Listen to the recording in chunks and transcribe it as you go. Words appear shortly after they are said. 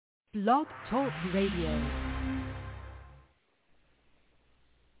Blog Talk Radio.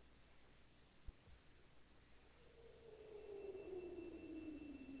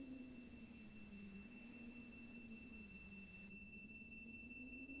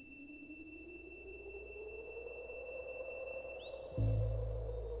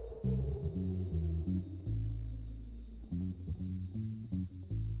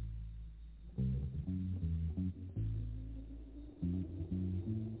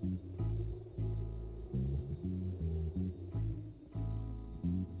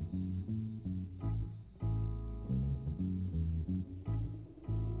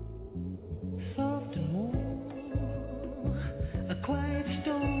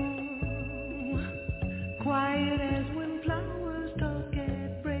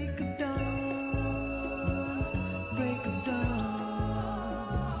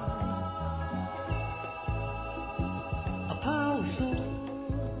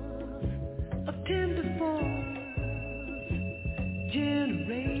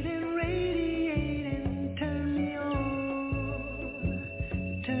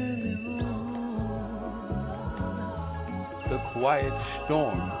 Quiet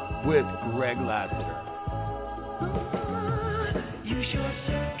Storm with Greg Lassiter. You short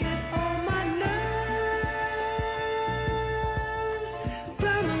circuit all my nerves,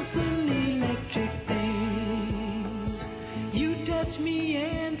 promising electric things. You touch me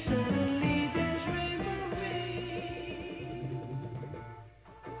and suddenly there's rainbow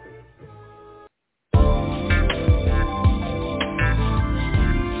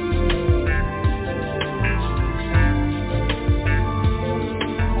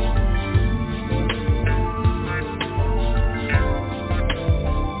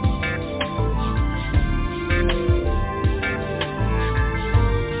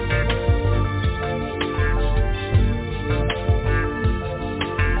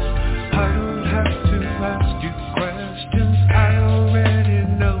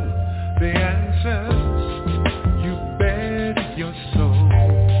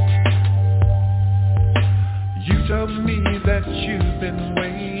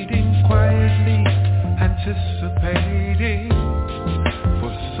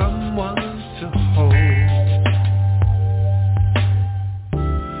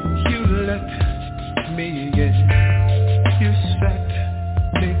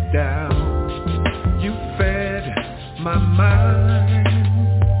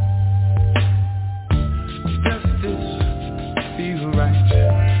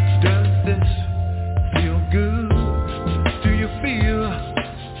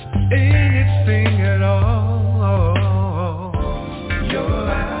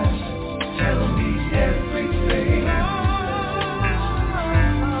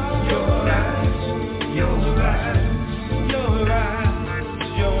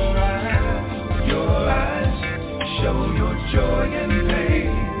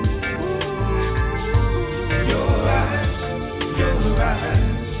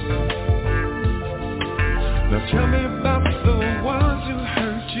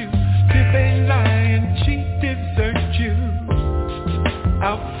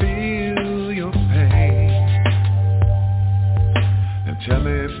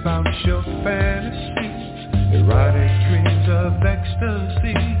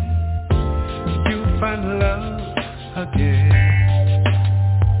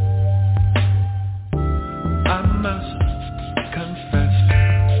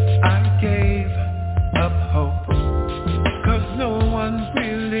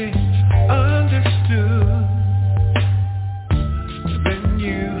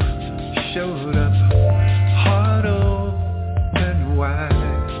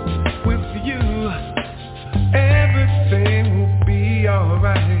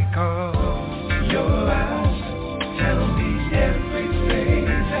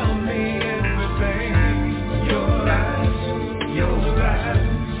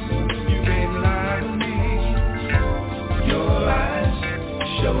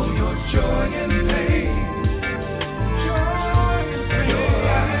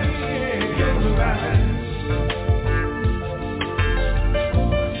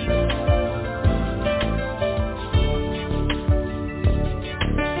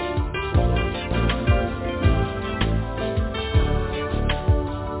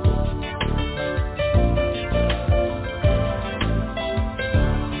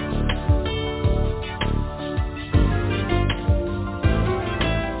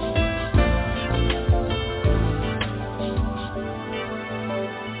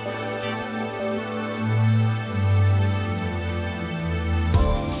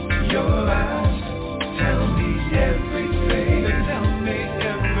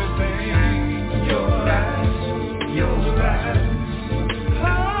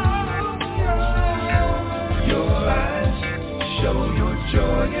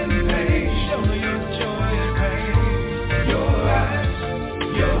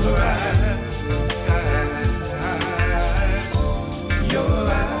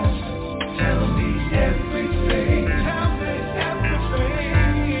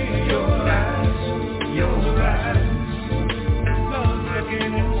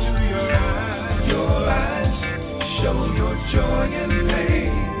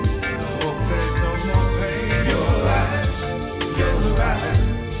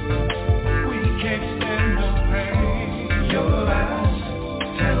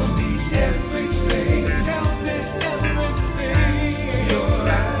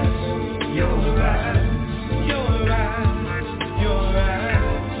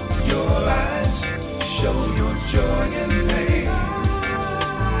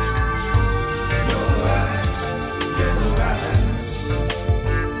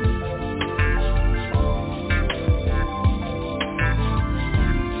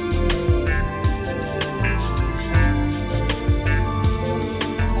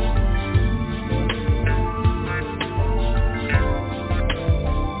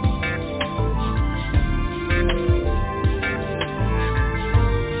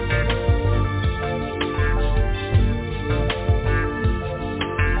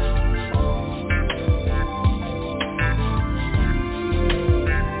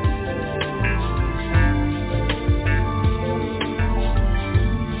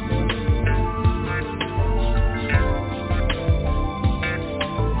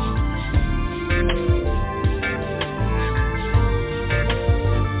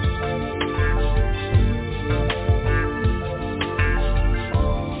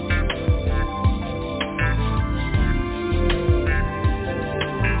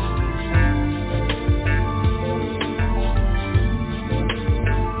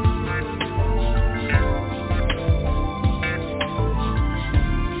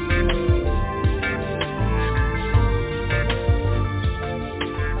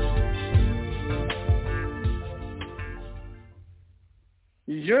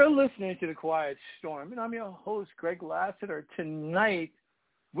You're listening to The Quiet Storm, and I'm your host, Greg Lassiter. Tonight,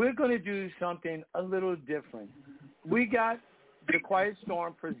 we're going to do something a little different. We got The Quiet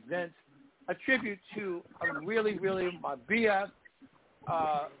Storm presents a tribute to really my BF.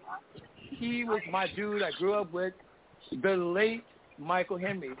 He was my dude I grew up with, the late Michael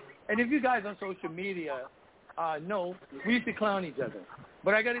Henry. And if you guys on social media know, we used to clown each other.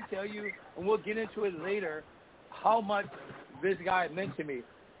 But I got to tell you, and we'll get into it later, how much this guy meant to me.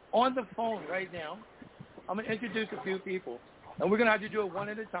 On the phone right now, I'm going to introduce a few people, and we're going to have to do it one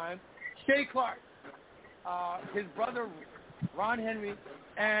at a time. Shay Clark, his brother Ron Henry,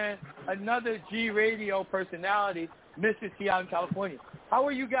 and another G radio personality, Mr. T out in California. How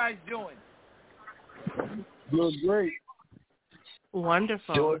are you guys doing? Doing great.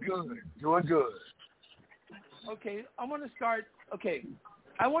 Wonderful. Doing good. Okay, I want to start. Okay,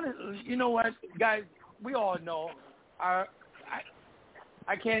 I want to, you know what, guys, we all know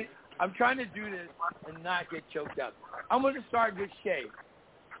I can't, I'm trying to do this and not get choked up. I'm going to start with Shay.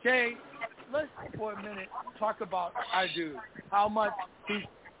 Shay, let's for a minute talk about our dude, how much he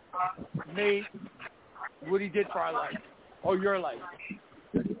made what he did for our life, or your life.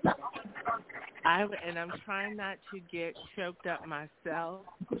 I'm trying not to get choked up myself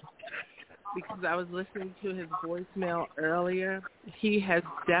because I was listening to his voicemail earlier. He has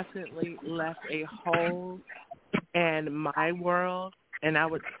definitely left a hole in my world, and I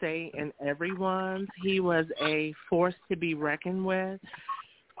would say in everyone's. He was a force to be reckoned with.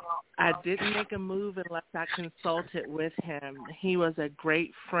 I didn't make a move unless I consulted with him. He was a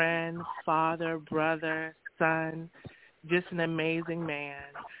great friend, father, brother, son, just an amazing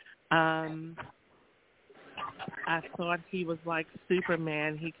man. I thought he was like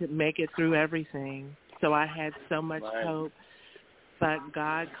Superman. He could make it through everything. So I had so much hope. But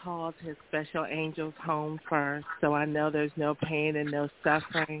God called his special angels home first. So I know there's no pain and no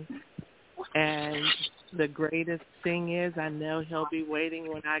suffering. And the greatest thing is I know he'll be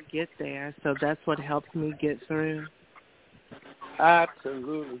waiting when I get there. So that's what helps me get through.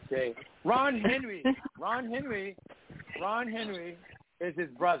 Absolutely, Jay. Ron Henry is his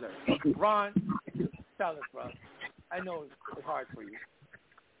brother. Ron, tell us, bro. I know it's hard for you.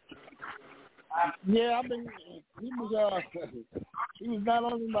 Yeah, he was not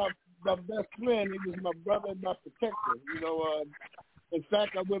only my best friend, he was my brother and my protector. You know, in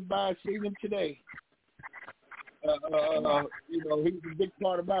fact, I went by and seen him today. You know, he was a big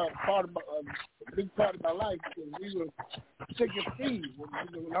part of my life because we were sick of thieves.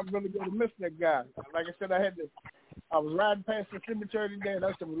 And I'm really going to miss that guy. Like I said, I was riding past the cemetery today, and I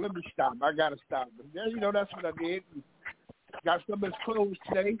said, well, let me stop. I got to stop. But yeah, you know, that's what I did. Got some of his clothes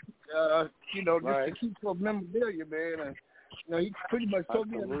today, you know, just to keep for memorabilia, man. And He pretty much told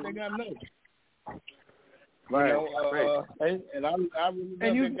me everything I know. Right. And I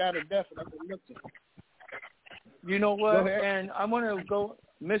really love that guy to death, and I'm going to listen. You know what? And I want to go,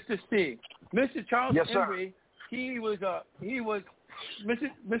 Mr. Steve. Mr. Charles Embry, he was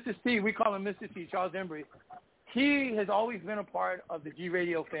Mr. Steve, we call him Mr. Steve, Charles Embry. He has always been a part of the G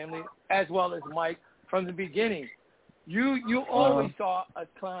Radio family, as well as Mike, from the beginning. You always saw us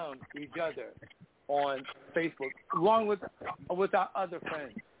clown each other on Facebook, along with our other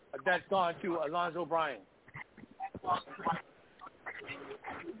friends. That's gone to Alonzo Bryan.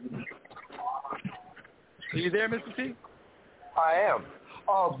 Are you there, Mr. T? I am.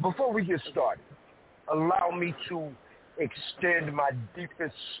 Before we get started, allow me to extend my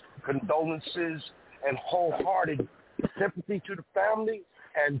deepest condolences and wholehearted sympathy to the family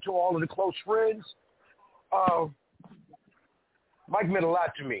and to all of the close friends. Mike meant a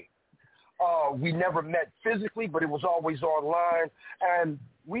lot to me. We never met physically, but it was always online, and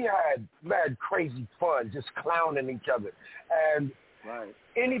we had mad crazy fun just clowning each other. And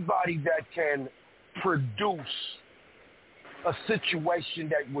anybody that can produce a situation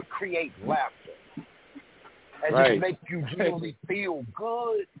that would create laughter and just make you really feel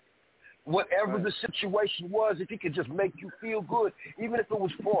good, whatever the situation was, if he could just make you feel good, even if it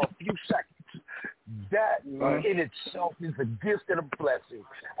was for a few seconds, that in itself is a gift and a blessing.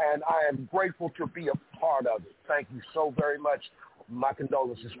 And I am grateful to be a part of it. Thank you so very much. My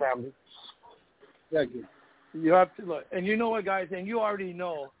condolences, family. Thank you. You have to look. And you know what, guys, and you already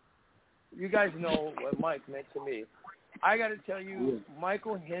know, you guys know what Mike meant to me. I got to tell you,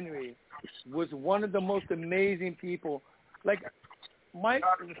 Michael Henry was one of the most amazing people. Like, Mike,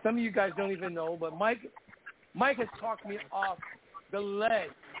 some of you guys don't even know, but Mike has talked me off the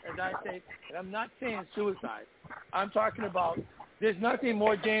ledge, as I say, and I'm not saying suicide. I'm talking about there's nothing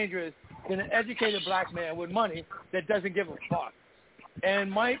more dangerous than an educated black man with money that doesn't give a fuck.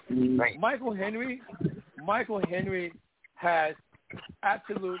 And Michael Henry has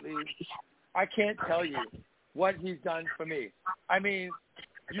absolutely, I can't tell you what he's done for me. I mean,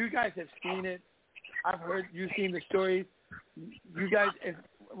 you guys have seen it. I've heard, you've seen the stories. You guys,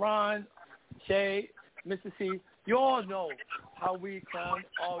 Ron, Shay, Mr. C, you all know how we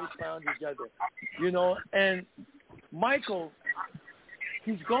always clowned each other, you know. And Michael,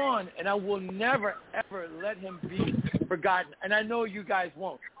 he's gone, and I will never, ever let him be forgotten. And I know you guys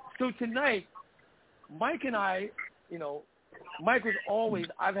won't. So tonight, Mike and I, you know, Mike was always,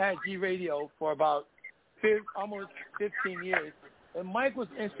 I've had G Radio for about almost 15 years, and Mike was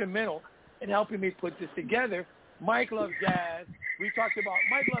instrumental in helping me put this together. Mike loves jazz.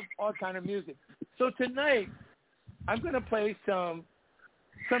 Mike loves all kind of music. So tonight, I'm going to play some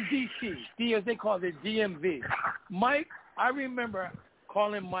DC, as they call it, DMV. Mike, I remember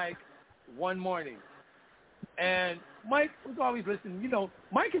calling Mike one morning, and Mike was always listening. You know,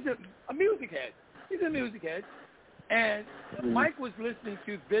 Mike is a music head. He's a music head. And Mike was listening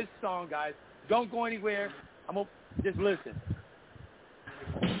to this song, guys. Don't go anywhere. I'm going to just listen.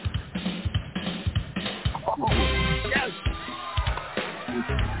 Oh, yes.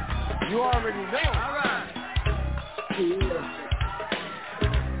 You already know. All right. Come on.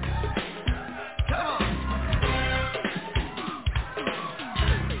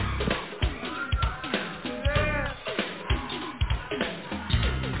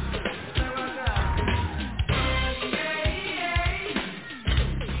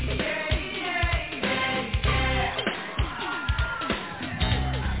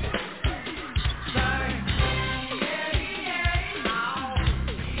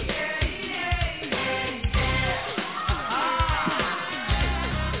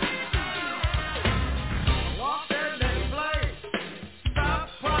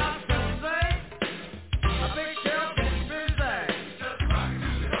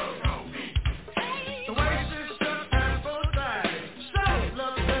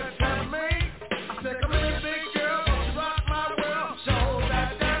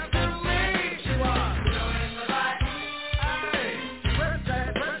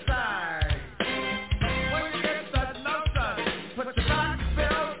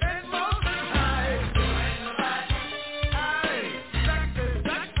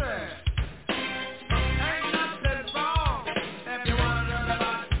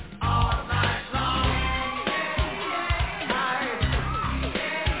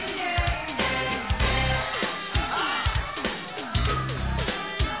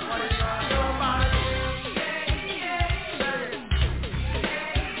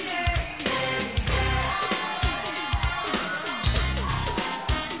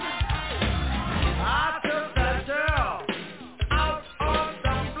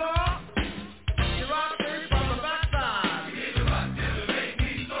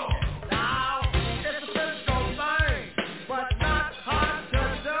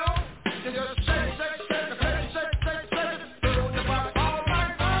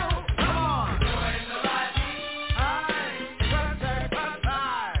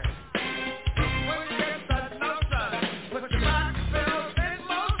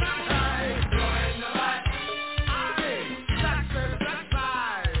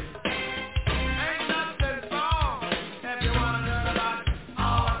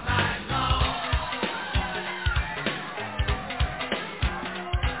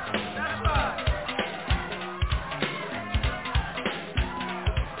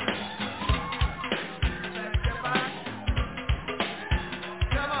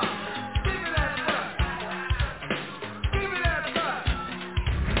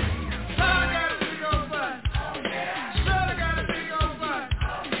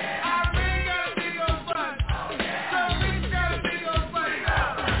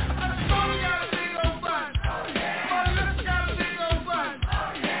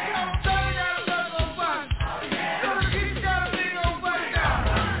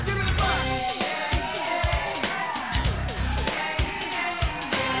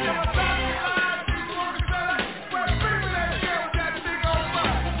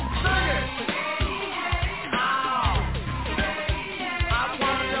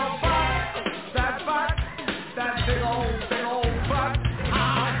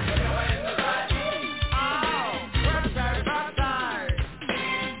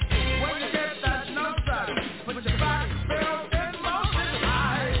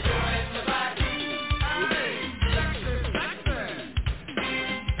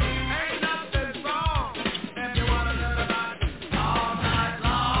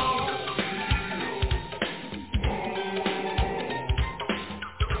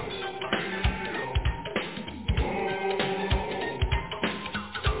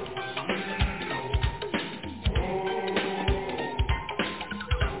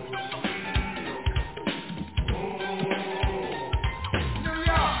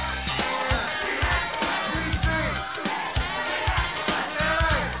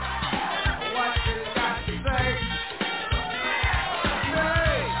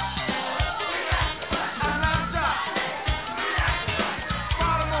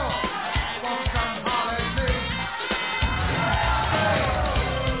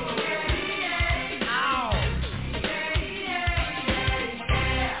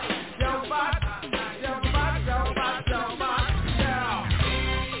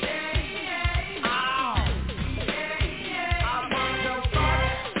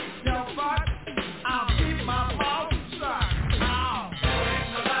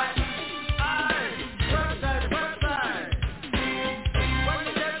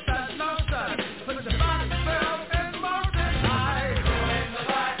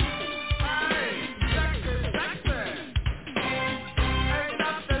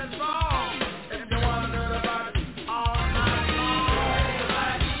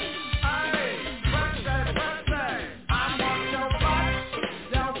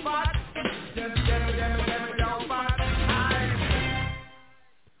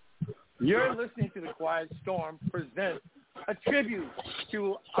 You're listening to The Quiet Storm present a tribute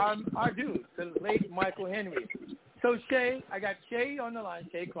to our dude, the late Michael Henry. So Shay, I got Shay on the line,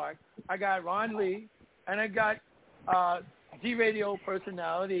 Shay Clark. I got Ron Lee, and I got G-Radio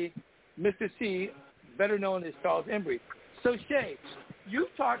personality, Mr. C, better known as Charles Embry. So Shay, you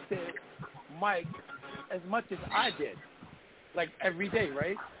talked to Mike as much as I did, like every day,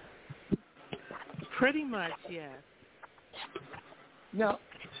 right? Pretty much, yes. Now,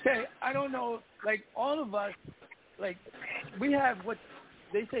 Shay, I don't know, like all of us, like we have what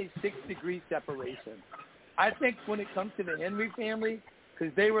they say 6-degree separation. I think when it comes to the Henry family,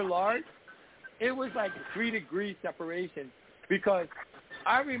 because they were large, it was like a 3-degree separation. Because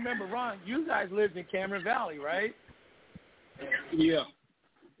I remember, Ron, you guys lived in Cameron Valley, right? Yeah.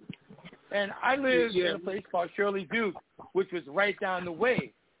 And I lived in a place called Shirley Duke, which was right down the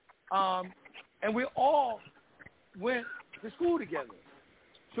way. And we all went to school together.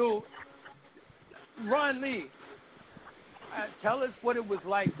 So, Ron Lee, tell us what it was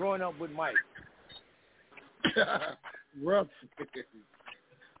like growing up with Mike. Rough.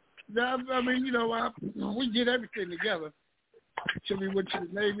 No, I mean, you know, we did everything together. Took me went to the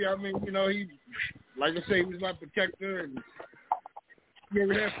Navy. I mean, you know, he, like I say, he was my protector, and yeah,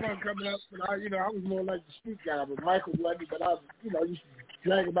 we had fun coming up. But I was more like the street guy. But Michael wasn't. But I, used to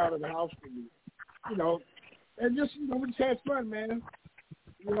drag him out of the house for me, and just, we just had fun, man.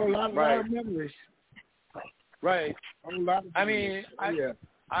 A lot of memories. Right. A lot of memories.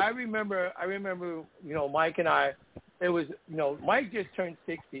 I remember, Mike and I, it was, Mike just turned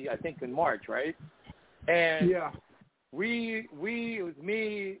 60, I think, in March, right? And it was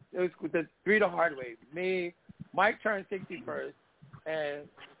me, it was the three the hard way. Me, Mike turned 60 first, and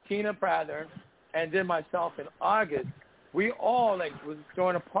Tina Prather, and then myself in August. We all, was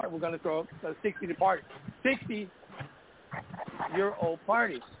throwing a party. We're going to throw a 60-year-old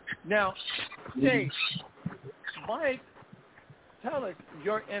party. Now, Jay, Mike, tell us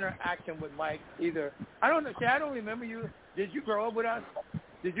your interaction with Mike. Either I don't know. I don't remember you. Did you grow up with us?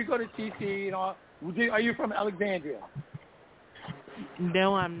 Did you go to TC and all? Are you from Alexandria?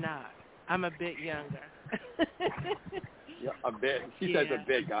 No, I'm not. I'm a bit younger. Yeah, a bit. She says a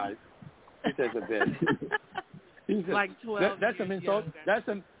bit, guys. She says a bit. Like 12. That's some insult.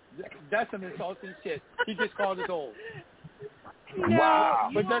 Younger. That's some insulting shit. She just called us old. No, wow.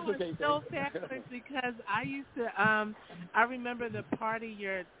 But that's okay. It's so fabulous because I used to. I remember the party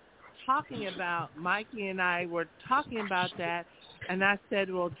you're talking about. Mikey and I were talking about that, and I said,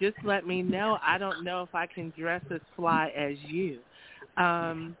 "Well, just let me know. I don't know if I can dress as fly as you."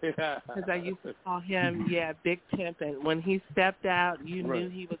 Because I used to call him, Big Pimpin'. When he stepped out, you knew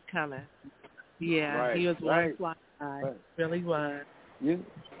he was coming. Yeah, he was one fly guy. Right. Really was. You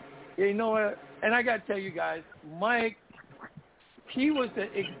know what? And I got to tell you guys, Mike, he was the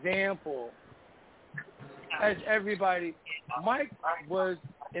example as everybody. Mike was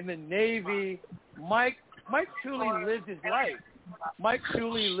in the Navy. Mike truly lived his life. Mike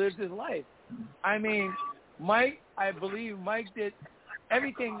truly lived his life. I mean, I believe Mike did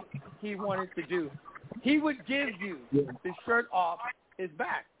everything he wanted to do. He would give you the shirt off his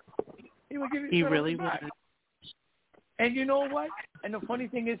back. He would give you the shirt off his back. And you know what? And the funny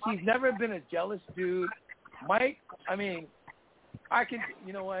thing is, he's never been a jealous dude. Mike, I mean,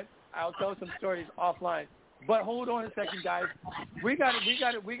 you know what? I'll tell some stories offline. But hold on a second, guys. We got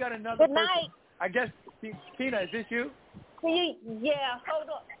another person. I guess, Tina, is this you? Yeah, hold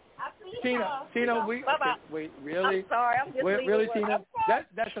on. Tina, wait, really? I'm sorry, I'm just leaving really, work. Tina?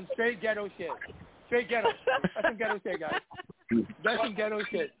 That's some straight ghetto shit. Straight ghetto. That's some ghetto shit, guys. That's some ghetto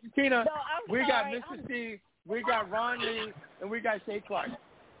shit. Tina, we got Mr. C, we got Ron Lee, and we got Shay Clark.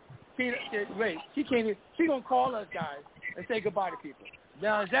 Tina, wait, she can't even, she gonna call us, guys, and say goodbye to people.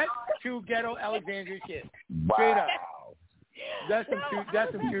 Now, is that true ghetto Alexandria shit? Straight up. That's some true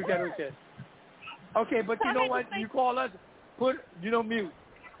ghetto shit. Okay, but you know what? You call us, mute.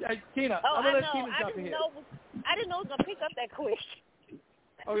 Tina, I'm going to let Tina jump in here. I didn't know it was going to pick up that quick.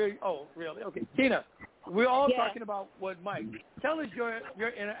 Oh, really? Okay. Tina, we're all talking about what Mike. Tell us your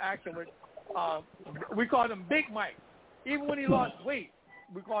interaction with, we called him Big Mike. Even when he lost weight,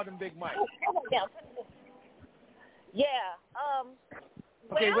 we called him Big Mike. Yeah.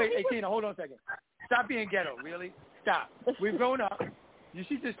 Okay, wait. Hey, Tina, hold on a second. Stop being ghetto, really? Stop. We've grown up. You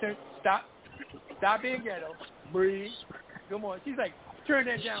should just stop. Stop being ghetto. Breathe. Come on. She's like, turn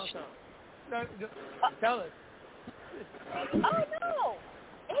that down some. Tell us. Oh, no.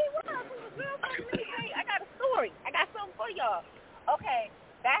 He was real funny. Let me tell you, I got a story. I got something for y'all. Okay,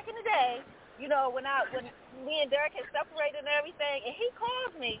 back in the day, when me and Derek had separated and everything, and he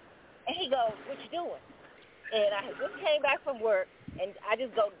calls me, and he goes, "What you doing?" and I had just came back from work, and I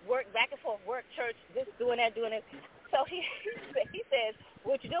just go work back and forth, work, church, just doing that. So he says,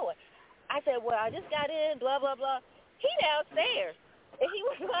 "What you doing?" I said, "Well, I just got in, blah blah blah." He downstairs, and he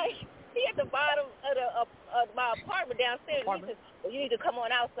was like, he at the bottom of my apartment downstairs. And he said, "Well, you need to come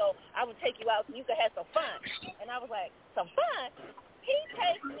on out, so I will take you out so you can have some fun." And I was like, "Some fun?" He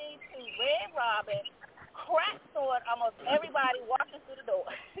takes me to Red Robin, cracks on almost everybody walking through the door.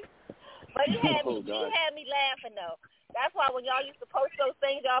 But he had me laughing though. That's why when y'all used to post those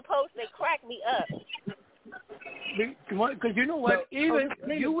things y'all post, they cracked me up. Because you know what? Even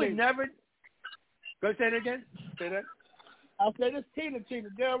you would never. Go say it again. Say that. I'll say this Tina,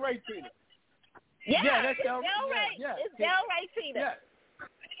 Del Rey Tina. Yeah, that's Del Rey. Yeah. It's Del Rey Tina. Yeah.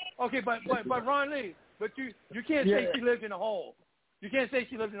 Okay, but Ron Lee, but you can't say she lived in a hole. You can't say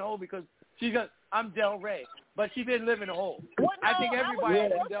she lived in a hole because I'm Del Rey, but she didn't live in a hole. Well, no, I think everybody. I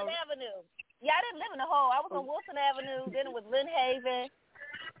was on Wilson Avenue. Yeah, I didn't live in a hole. I was on Wilson Avenue. Then it was Lynn Haven.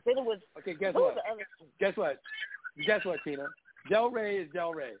 Then it was. Okay, guess what? Guess what, Tina? Del Rey is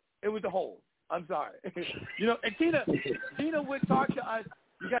Del Rey. It was a hole. I'm sorry. And Tina would talk to us.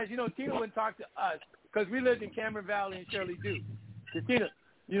 You guys, Tina wouldn't talk to us because we lived in Cameron Valley and Shirley Duke. Because Tina,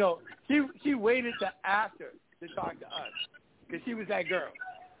 she waited till after to talk to us because she was that girl.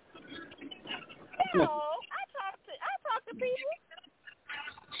 No, I talked to people.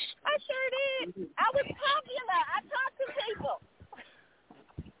 I sure did. I was popular. I talked to people.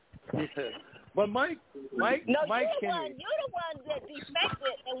 Yeah. But Mike Henry. You're the one that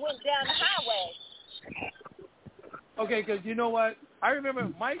defected and went down the highway. Okay, because you know what? I remember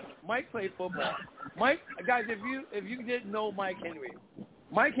Mike played football. Mike, guys, if you didn't know Mike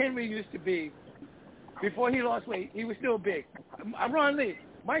Henry used to be, before he lost weight, he was still big. Ron Lee,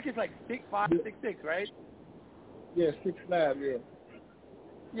 Mike is like 6'5", 6'6", right? Yeah, 6'5", yeah.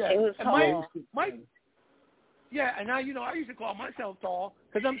 Yeah, he was tall. Mike. Yeah, and now I used to call myself tall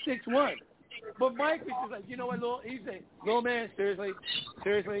because I'm 6'1". But Mike was just like, you know what, he'd say, "Little man, seriously."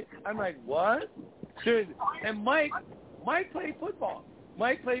 I'm like, what? Seriously. And Mike played football.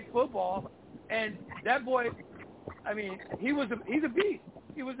 And that boy, I mean, he's a beast.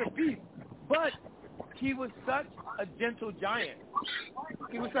 He was a beast. But he was such a gentle giant.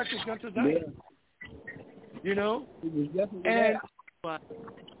 He was You know? He was definitely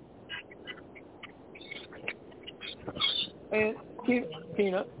and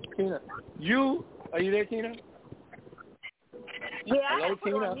Tina, are you there, Tina? Yeah, Hello, I had to put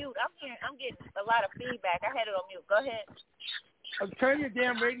it Tina? on mute. I'm getting a lot of feedback. I had it on mute. Go ahead. Turn your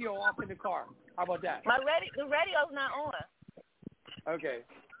damn radio off in the car. How about that? The radio's not on. Okay.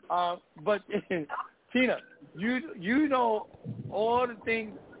 But Tina, you know all the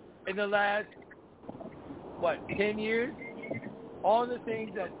things in the last 10 years, all the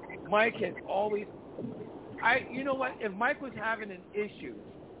things that Mike has always. You know what? If Mike was having an issue,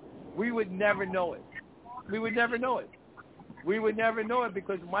 we would never know it. We would never know it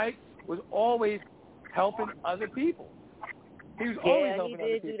because Mike was always helping other people. He was always helping other people. Yeah,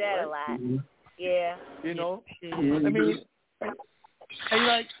 he did do that right? a lot. Mm-hmm. Yeah. I mean, and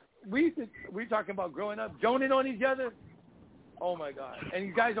like we talking about growing up, joning on each other. Oh my God! And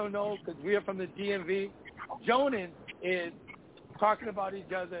you guys don't know because we are from the DMV. Joning is talking about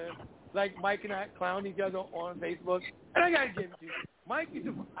each other. Like Mike and I clown each other on Facebook. And I got to give it to you. Mike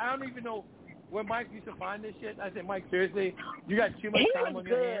I don't even know where Mike used to find this shit. I said, Mike, seriously, you got too much time on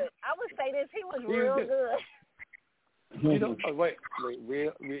your hands. I would say this. He was real good. Wait,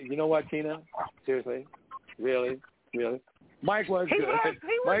 you know what, Tina? Seriously? Really? Mike was good. He was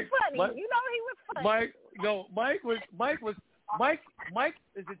funny. He was funny. Mike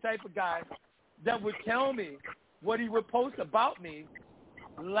is the type of guy that would tell me what he would post about me,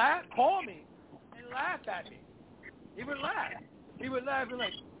 call me, and laugh at me. He would laugh and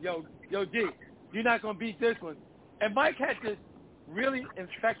like, yo, G, you're not going to beat this one. And Mike had this really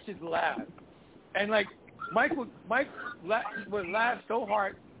infectious laugh. And like, Mike would laugh so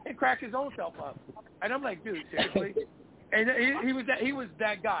hard and crack his own self up. And I'm like, dude, seriously? And he was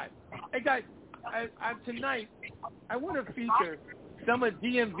that guy. Hey guys, tonight I want to feature some of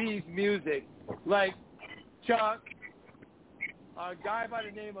DMV's music, like Chuck, a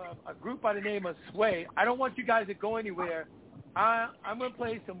group by the name of Sway. I don't want you guys to go anywhere. I'm gonna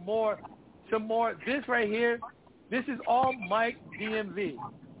play some more. This right here, this is all Mike DMV.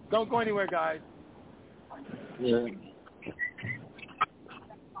 Don't go anywhere, guys. Yeah.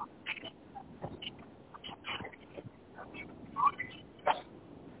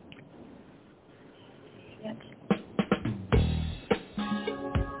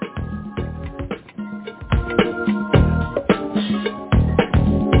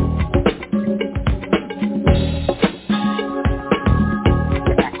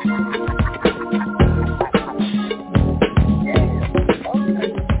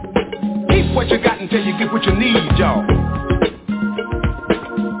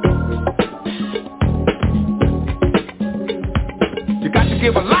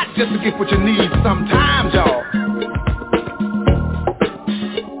 just to get what you need sometimes, y'all.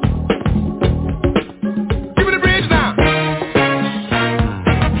 Give me the bridge now.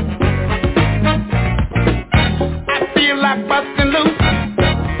 I feel like busting loose,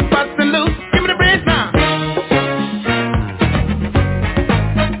 busting loose. Give me the bridge now.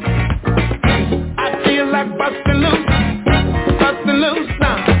 I feel like busting loose, busting loose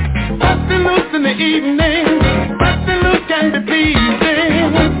now. Busting loose in the evening, busting loose can be pleasing.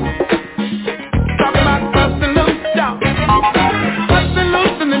 Talking about busting loose, y'all. Busting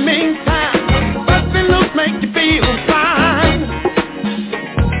loose in the meantime, busting loose make you feel fine.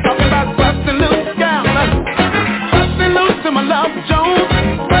 Talking about busting loose, y'all. Busting loose to my love Jones,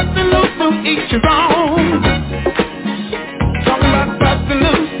 busting loose to each his own. Talking about busting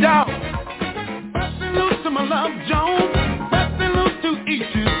loose, y'all. Busting loose to my love Jones, busting loose to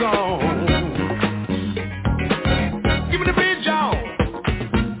each his own. Give me the bridge, y'all.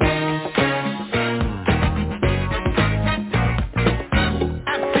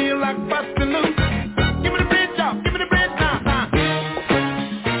 I feel like busting loose. Give me the bridge, y'all. Give me the bridge now.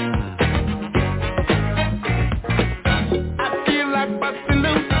 I feel like busting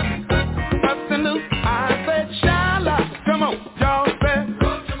loose, busting loose. I said, Shyla, come on, y'all said.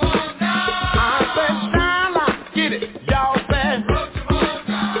 I said, Shyla, get it, y'all said.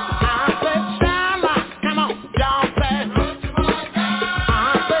 I said, Shyla, come on, y'all said. I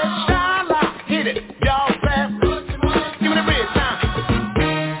said, Shyla, hit it, y'all said. Give me the bridge now.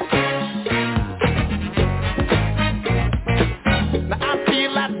 Now I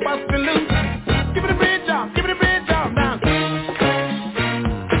feel like busting loose. Give me the bridge, y'all. Give me the bridge, y'all. Now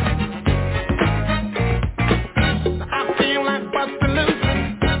I feel like busting loose,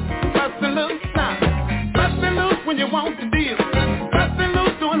 busting loose now. Busting loose when you want to deal. Busting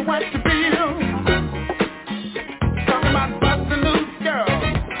loose doing what you feel. Talking about busting loose, girl.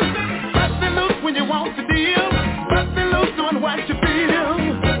 Busting loose when you want to deal. Busting loose doing what you feel.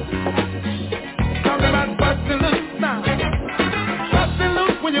 Talking about busting loose now. Busting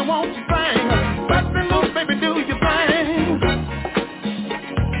loose when you want to sing. Busting loose, baby, do your thing.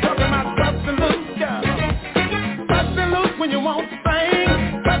 Talking about busting loose, girl. Busting loose when you want to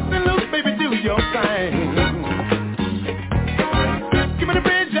sing. Busting loose, baby, do your thing. Give me the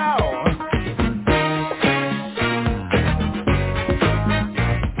bridge, y'all.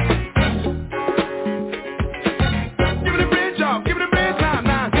 Give me the bridge, y'all. Give me the bridge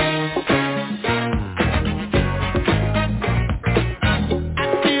now.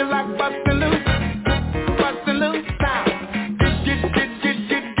 I feel like busting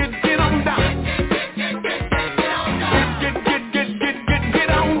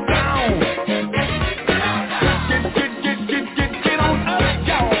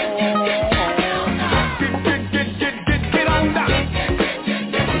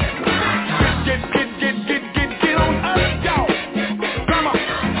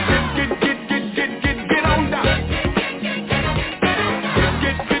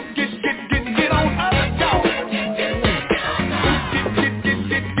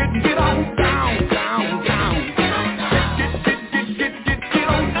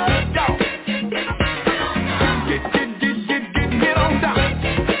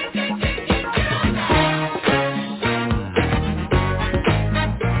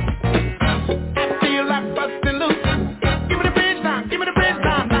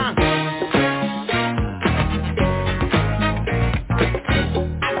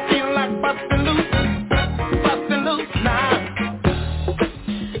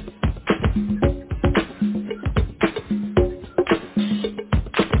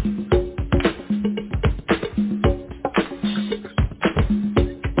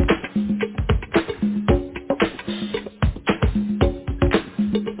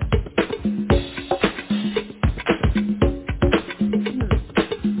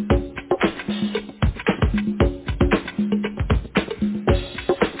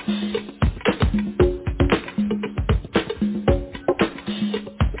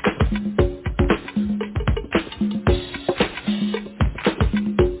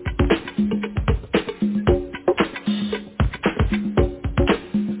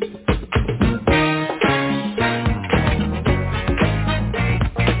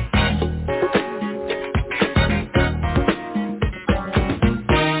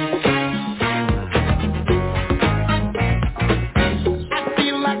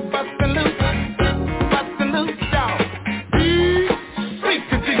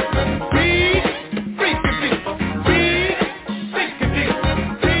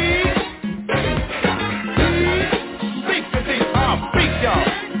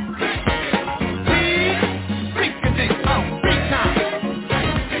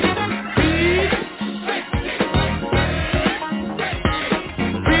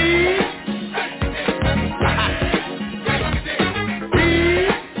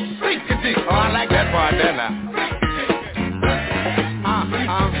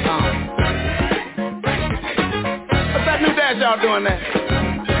y'all doing that?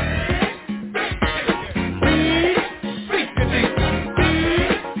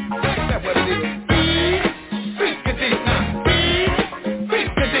 That's what it is.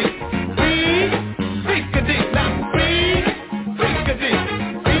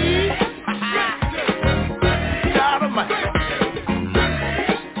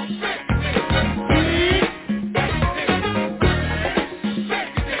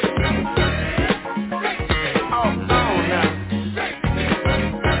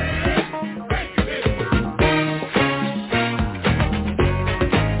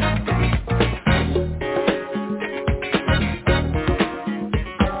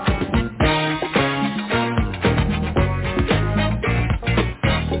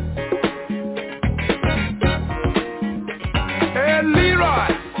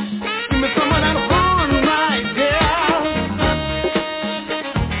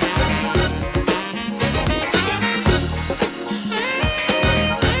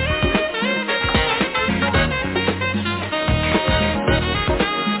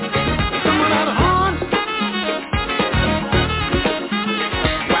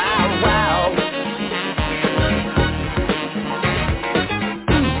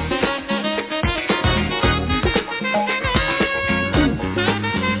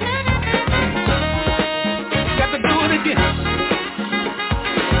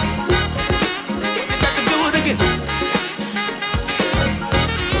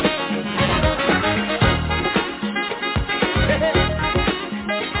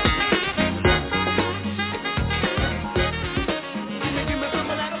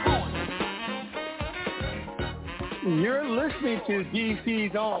 You're listening to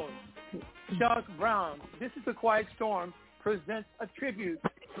DC's own Chuck Brown. This is The Quiet Storm presents a tribute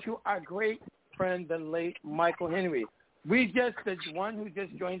to our great friend, the late Michael Henry. The one who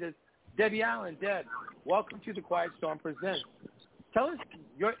just joined us, Debbie Allen. Deb, welcome to The Quiet Storm presents. Tell us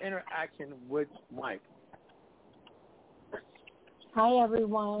your interaction with Mike. Hi,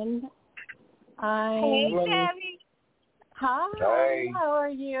 everyone. Hey, Debbie. Hi. Hey. How are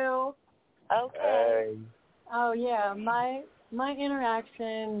you? Okay. Hey. Oh yeah, my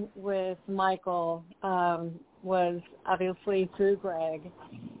interaction with Michael was obviously through Greg,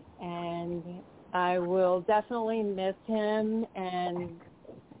 and I will definitely miss him. And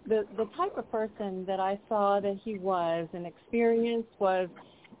the type of person that I saw that he was and experienced was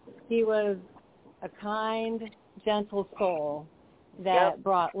he was a kind, gentle soul that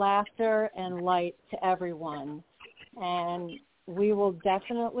brought laughter and light to everyone. And we will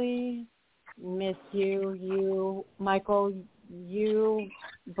definitely miss you. Michael, you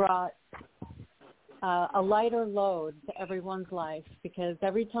brought a lighter load to everyone's life, because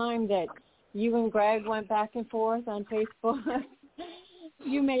every time that you and Greg went back and forth on Facebook,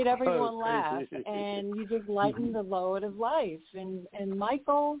 you made everyone laugh, and you just lightened the load of life. And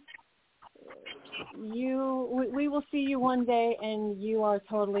Michael, we will see you one day, and you are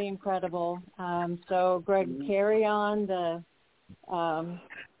totally incredible. So Greg, carry on the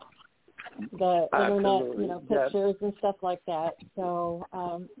internet, pictures and stuff like that. So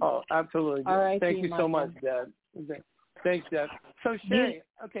Absolutely. All right, Thank you so Michael. much, Deb. Thanks, Deb. So Shay,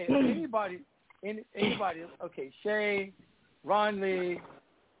 okay, anybody, okay, Shay, Ron Lee,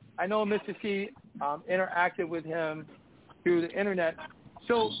 I know Mr. C interacted with him through the internet.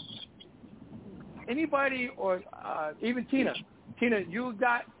 So anybody, or even Tina, you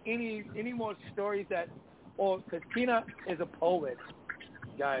got any more stories because Tina is a poet,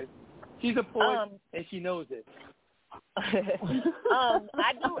 guys. She's a poet, and she knows it.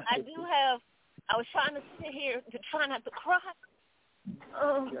 I do have. I was trying to sit here to try not to cry.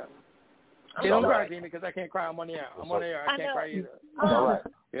 Don't cry, Tina, because I can't cry. I'm on the air. I can't cry either. All right.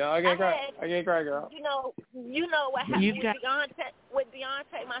 Yeah, I can't cry. I can't cry, girl. You know what happened with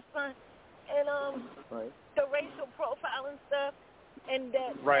Beyonce, my son, and the racial profiling stuff, and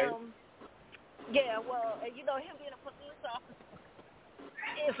that. Right. Him being a police officer.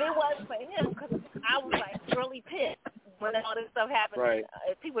 If it wasn't for him, because I was like really pissed when all this stuff happened. Right.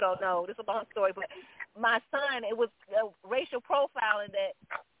 People don't know. This is a long story, but my son, it was racial profiling that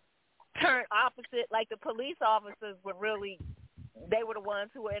turned opposite. Like the police officers they were the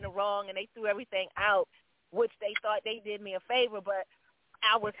ones who were in the wrong, and they threw everything out, which they thought they did me a favor. But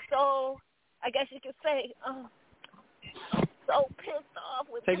I was so, I guess you could say, so pissed off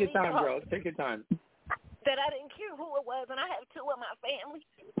with Take your time, girl. Take your time. That I didn't care who it was, and I have two of my family.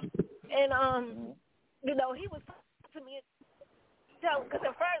 And, he was talking to me, because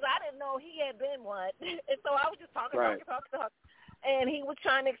at first I didn't know he had been one. And so I was just talking. And he was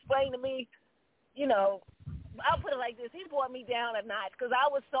trying to explain to me, I'll put it like this. He brought me down a notch, because I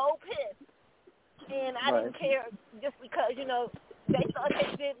was so pissed And I didn't care just because, you know, they thought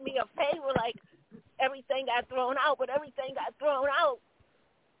they did me a favor, like everything got thrown out, but everything got thrown out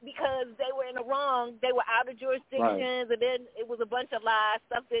because they were in the wrong. They were out of jurisdictions, and then it was a bunch of lies.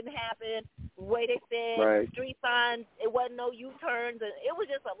 Stuff didn't happen the way they said. Street signs, it wasn't no U-turns, and it was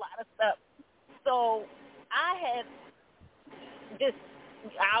just a lot of stuff. So I had just,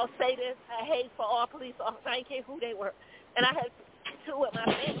 I'll say this, I hate for all police officers. I didn't care who they were. And I had two of my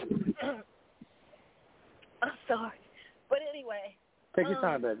family. I'm sorry. But anyway. Take your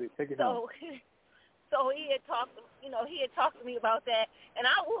time, baby. Take your time. So he had talked, you know, he had talked to me about that. And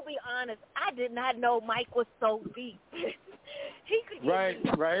I will be honest, I did not know Mike was so deep. He could get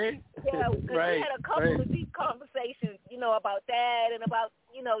deep. Right. Yeah, because we had a couple of deep conversations, you know, about that and about,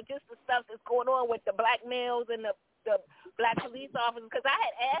 you know, just the stuff that's going on with the black males and the black police officers. Because I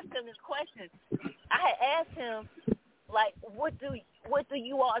had asked him this question. I had asked him, like, what do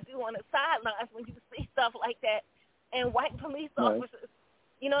you all do on the sidelines when you see stuff like that and white police officers?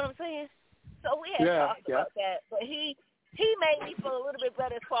 You know what I'm saying? So we had talked about that. But he made me feel a little bit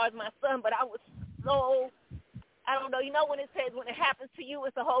better as far as my son, but I was so, I don't know, you know when it says when it happens to you,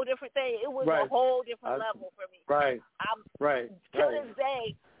 it's a whole different thing. It was a whole different level for me. To this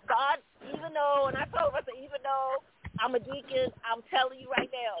day, God, even though, and I told him, I said, even though I'm a deacon, I'm telling you right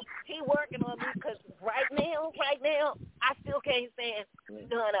now, he working on me because right now, I still can't stand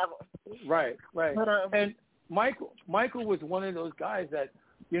none of them. Right. But, and Michael was one of those guys that,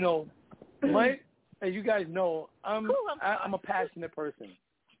 you know, Mike, as you guys know, I'm a passionate person.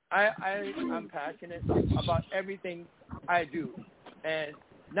 I'm passionate about everything I do, and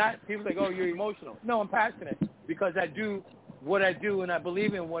not people like, oh, you're emotional. No, I'm passionate because I do what I do and I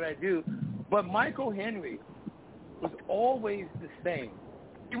believe in what I do. But Michael Henry was always the same.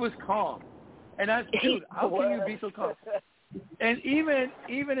 He was calm. And I said, dude, how can you be so calm? And even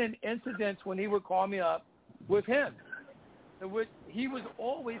in incidents when he would call me up with him, he was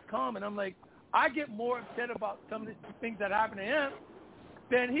always calm. And I'm like, I get more upset about some of the things that happen to him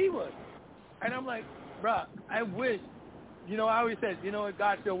than he would. And I'm like, bruh, I wish, you know, I always said, you know what,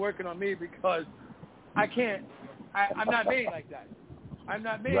 God's still working on me because I can't, I'm not made like that. I'm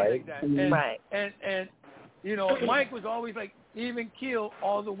not made like that. And you know, Mike was always like even keel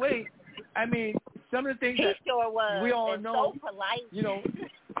all the way. I mean, some of the things that we all know, so polite. You know,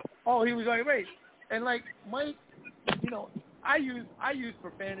 he was like, wait. And like Mike, you know, I use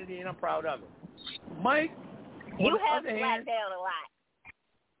profanity and I'm proud of it. Mike, you have slapped down a lot.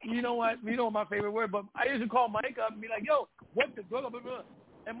 You know what? You know my favorite word, but I used to call Mike up and be like, yo, what the blah, blah, blah.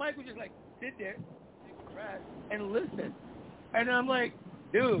 And Mike would just like sit there and listen. And I'm like,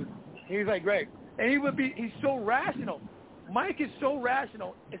 dude, he's like, Greg. And he's so rational. Mike is so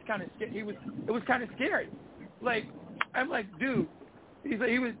rational, it's kind of scary. It was kind of scary. Like, I'm like, dude,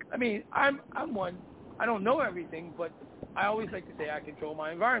 I'm one, I don't know everything, but I always like to say I control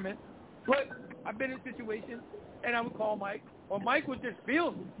my environment. But I've been in situations, and I would call Mike, or Mike would just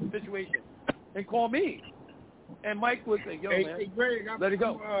feel the situation and call me. And Mike would say, yo, man, hey, Greg, let it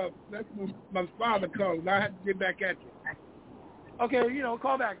go. That's my father called. I have to get back at you. Okay, you know,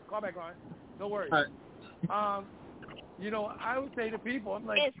 call back, Ron. No worries. All right. You know, I would say to people, I'm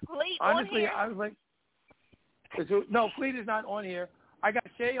like, is Fleet honestly, on here? I was like, no, Fleet is not on here. I got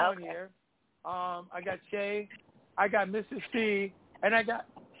Shay on here. I got Shay. I got Mr. C. And I got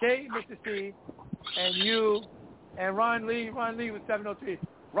Shay, Mr. C. And you, and Ron Lee. Ron Lee was 703.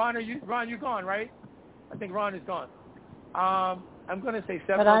 Ron, you gone, right? I think Ron is gone. I'm going to say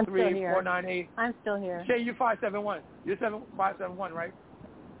 703-498. I'm still here. Shay, you're 571. You're 571, right?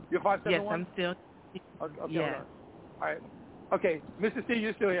 You're 571? Yes, I'm still. Okay, yeah. hold on. All right. Okay, Mr. C,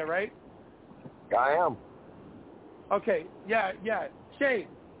 you're still here, right? I am. Okay, yeah. Shay,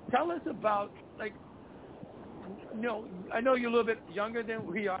 tell us about, like, you know, I know you're a little bit younger than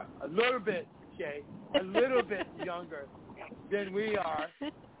we are. A little bit, Shay. A little bit younger than we are.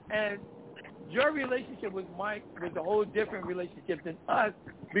 And your relationship with Mike was a whole different relationship than us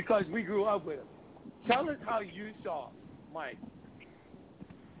because we grew up with him. Tell us how you saw Mike.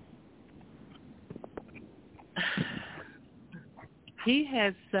 He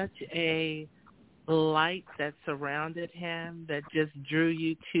had such a light that surrounded him that just drew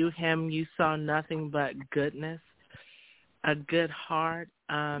you to him. You saw nothing but goodness, a good heart,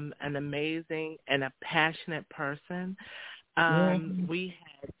 an amazing and a passionate person. We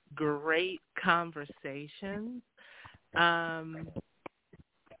had great conversations. And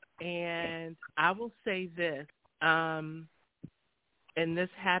I will say this, and this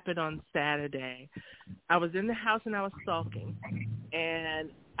happened on Saturday. I was in the house and I was sulking, and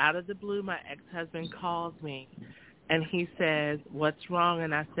out of the blue, my ex-husband calls me, And he says, what's wrong?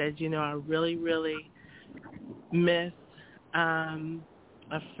 And I said, I really, really miss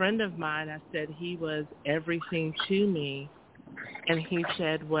a friend of mine. I said he was everything to me. And he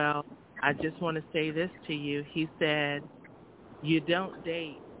said, well, I just want to say this to you. He said, you don't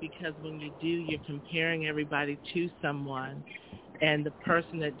date because when you do, you're comparing everybody to someone. And the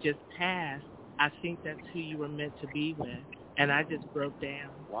person that just passed, I think that's who you were meant to be with. And I just broke down.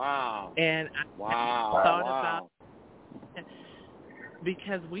 Wow. And I thought about it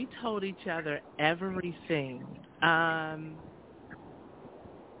because we told each other everything. And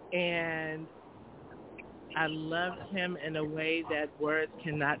I loved him in a way that words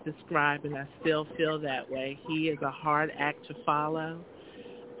cannot describe, and I still feel that way. He is a hard act to follow.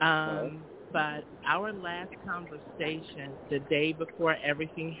 But our last conversation, the day before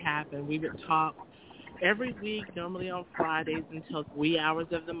everything happened, we would talk every week, normally on Fridays until wee hours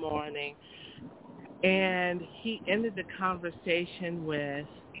of the morning. And he ended the conversation with,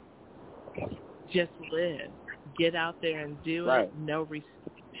 just live. Get out there and do it. No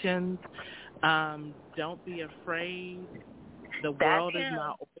restrictions. Don't be afraid. The world is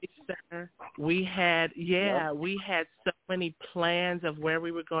my oyster. We had so many plans of where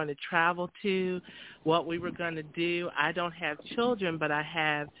we were going to travel to, what we were going to do. I don't have children, but I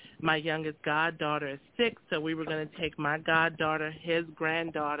have my youngest goddaughter is 6, so we were going to take my goddaughter, his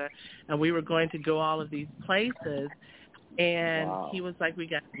granddaughter, and we were going to go all of these places. And he was like, we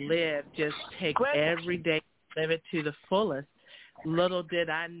got to live. Just take every day, live it to the fullest. Little did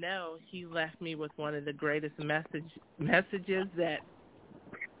I know, he left me with one of the greatest messages that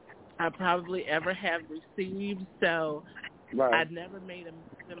I probably ever have received. So I'd never made a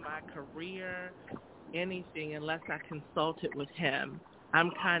move in my career, anything, unless I consulted with him. I'm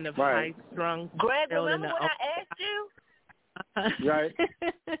kind of high-strung. Greg, remember when I asked you? Right.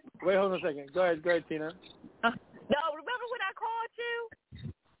 Wait, hold on a second. Go ahead, Tina. No, remember when I called you?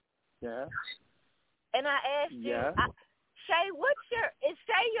 Yeah. And I asked you, yeah. Shay, is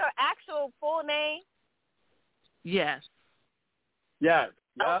Shay your actual full name? Yes. Yes.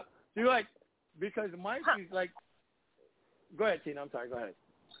 Yeah. See, because Mike is like, go ahead, Tina. I'm sorry. Go ahead.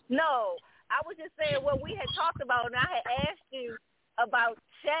 No, I was just saying what we had talked about, and I had asked you about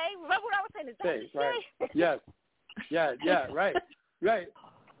Shay. Remember what I was saying? Is that Shay? Right. Yes. Yeah. Right.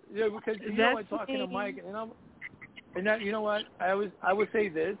 Yeah, because know I'm talking to Mike, and that, you know what? I would say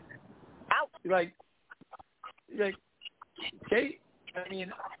this, like Shay. I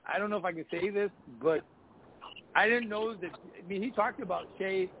mean, I don't know if I can say this, but I didn't know that. I mean, he talked about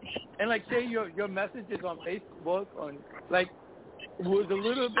Shay, and like Shay, your messages on Facebook was a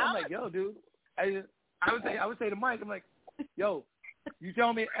little bit. I'm like, yo, dude. I would say to Mike, I'm like, yo, you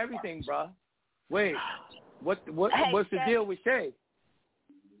tell me everything, bro. Wait, what's the deal with Shay?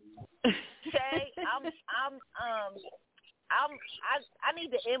 Shay, I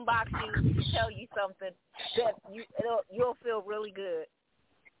need to inbox you to tell you something that you'll feel really good.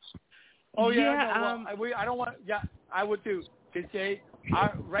 Oh yeah, I don't want. Yeah, I would too. Cause Shay,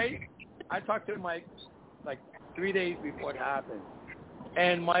 I talked to Mike like 3 days before it happened,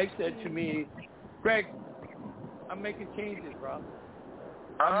 and Mike said to me, "Greg, I'm making changes, bro.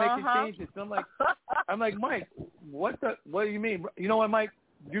 I'm making changes." So I'm like, Mike, what do you mean? You know what, Mike?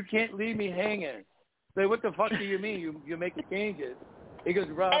 You can't leave me hanging. Say, what the fuck do you mean? You're making changes? He goes,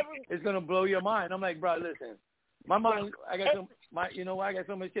 bro, it's gonna blow your mind. I'm like, bro, listen, my mind. I got so much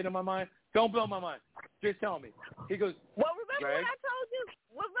shit in my mind. Don't blow my mind. Just tell me. He goes, well, remember what I told you?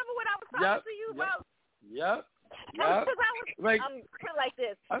 Remember what I was talking to you about? Yep. Because I'm like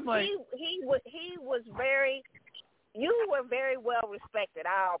this. I'm like, he was very. You were very well respected.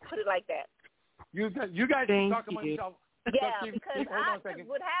 I'll put it like that. You guys can talk among yourself. Yeah, because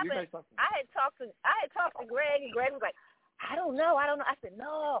what happened? I had talked to Greg, and Greg was like, I don't know. I said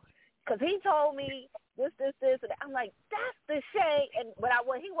no, because he told me this, and I'm like, that's the Shay.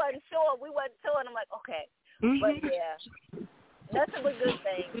 When he wasn't sure, we wasn't sure, and I'm like, okay, but yeah, nothing but good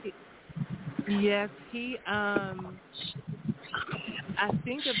things. Yes, he. I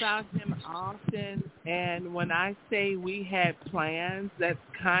think about him often, and when I say we had plans, that's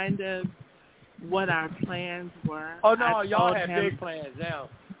kind of what our plans were. Oh no, y'all had big plans now.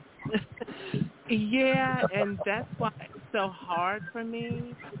 Yeah, and that's why it's so hard for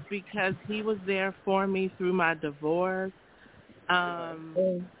me, because he was there for me through my divorce.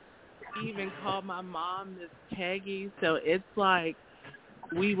 He even called my mom Miss Peggy, so it's like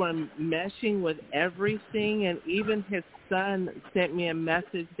we were meshing with everything, and even his son sent me a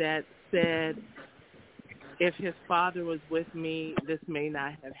message that said, if his father was with me, this may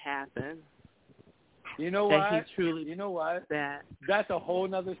not have happened. You know that what? he truly You know what? that. That's a whole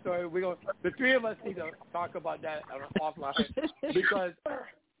nother story. The three of us need to talk about that offline because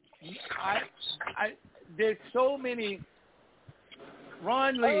I there's so many.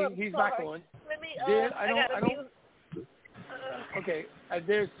 Ron Lee, he's back on. Let me. I don't. Okay,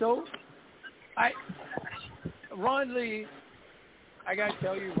 there's so. Ron Lee, I gotta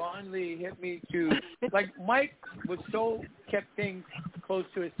tell you, Ron Lee hit me to like Mike kept things close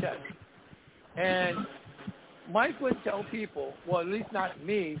to his chest, and Mike would tell people, well, at least not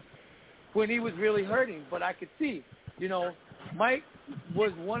me, when he was really hurting, but I could see, Mike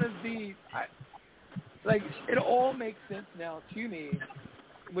was one of the, it all makes sense now to me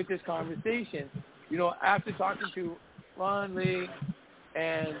with this conversation, after talking to Ron Lee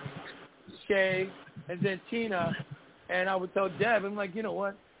and Shay and then Tina, and I would tell Deb, I'm like, you know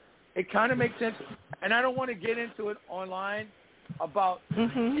what, it kind of makes sense, and I don't want to get into it online about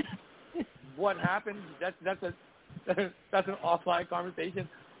what happened. That's an offline conversation.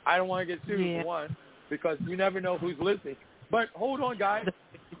 I don't want to get sued for one, because you never know who's listening. But hold on, guys.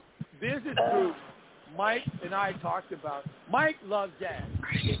 This is true. Mike and I talked about. Mike loves jazz.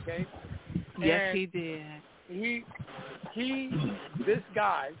 Okay. Yes, and he did. This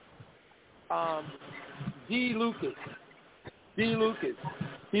guy, D. Lucas.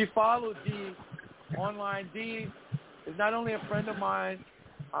 He followed D online. D is not only a friend of mine.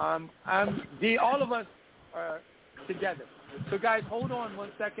 I'm D. All of us are together. So guys, hold on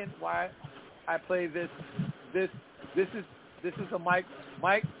 1 second while I play this. This is a Mike.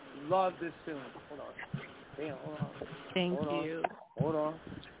 Mike loves this tune. Hold on. Damn, hold on. Thank you.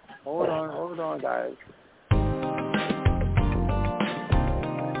 Hold on, guys.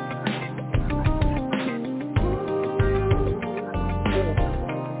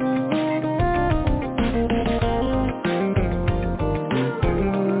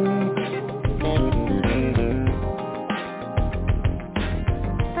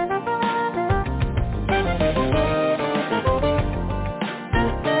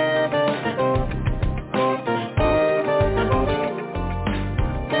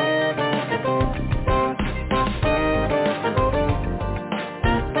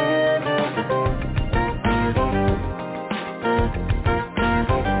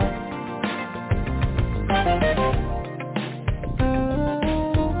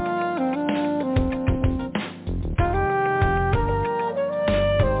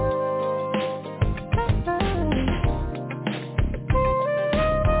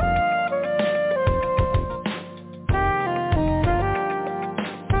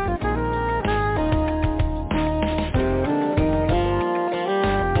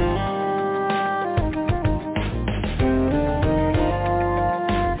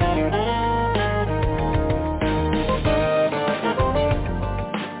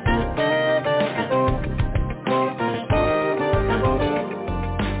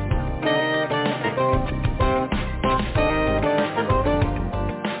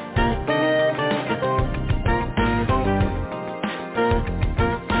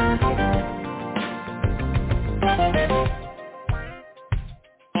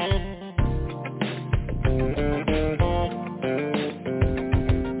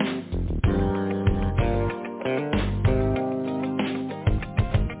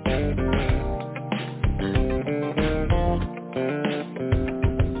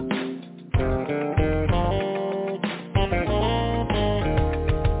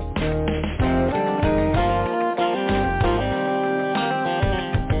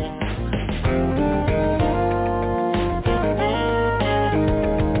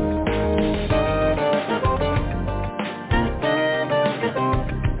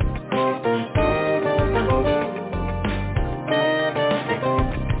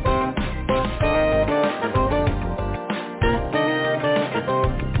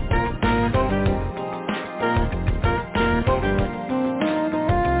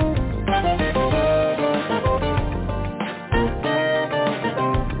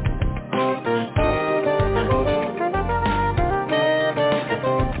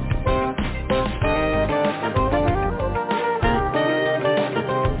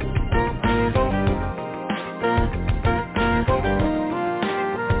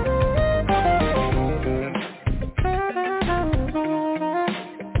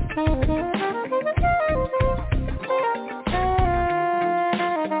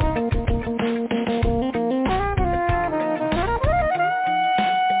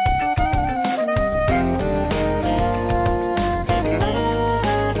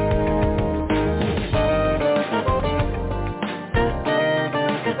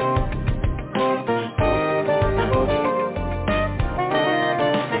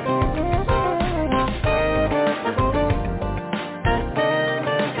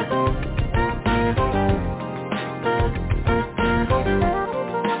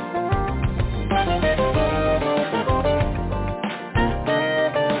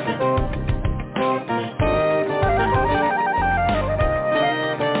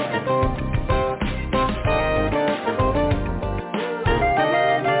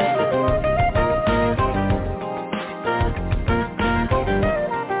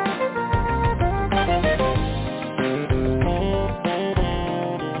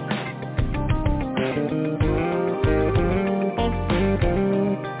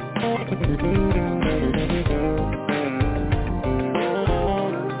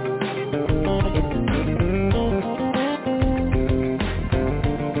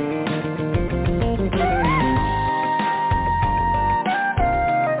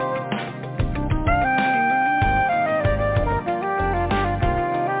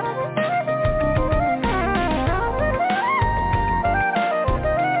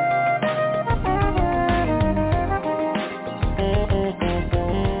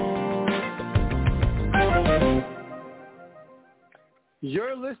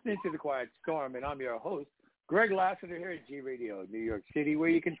 listening to The Quiet Storm, and I'm your host, Greg Lassiter, here at G Radio, New York City, where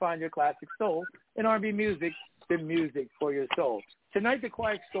you can find your classic soul and R&B music, the music for your soul. Tonight, The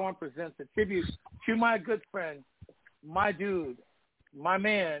Quiet Storm presents a tribute to my good friend, my dude, my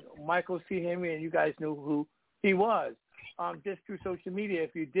man, Michael C. Henry, and you guys know who he was, just through social media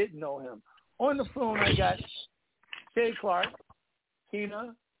if you didn't know him. On the phone, I got Shay Clark,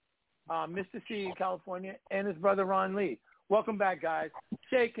 Tina, Mr. C in California, and his brother Ron Lee. Welcome back, guys.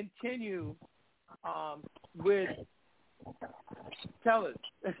 Shay, continue with, tell us,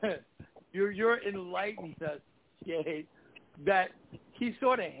 you're enlightened us, Shay, that he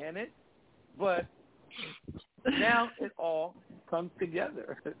sort of hinted, but now it all comes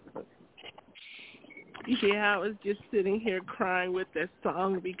together. Yeah, I was just sitting here crying with that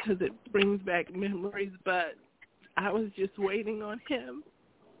song because it brings back memories, but I was just waiting on him.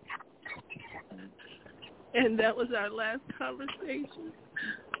 And that was our last conversation.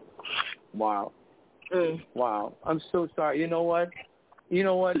 Wow. Wow. I'm so sorry. You know what?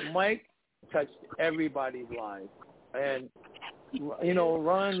 Mike touched everybody's life. And,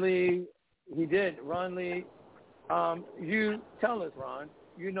 Ron Lee, he did. Ron Lee, you tell us, Ron,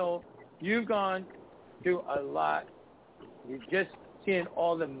 you've gone through a lot. You're just seeing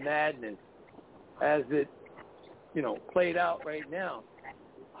all the madness as it, played out right now.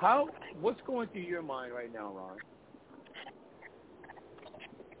 What's going through your mind right now, Ron?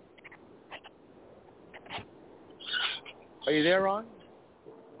 Are you there, Ron?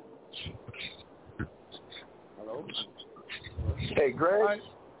 Hello? Hey, Greg? Right.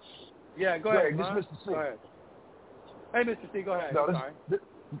 Yeah, go ahead, Greg, Ron. this is Mr. C. Go ahead. Hey, Mr. C, go ahead. No, Sorry. this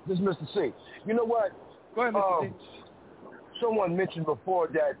is Mr. C. You know what? Go ahead, Mr. C. Someone mentioned before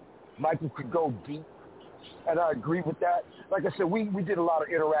that Michael could go deep, and I agree with that. Like I said, we did a lot of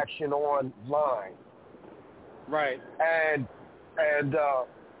interaction online. Right. And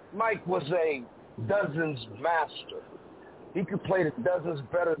Mike was a dozens master. He could play the dozens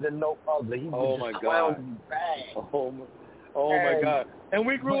better than no other. He oh was my just God. bad. Oh my God. And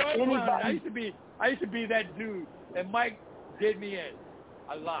we grew up anybody, around it. I used to be that dude, and Mike did me in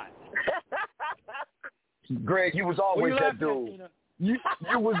a lot. Greg, you was always that dude. You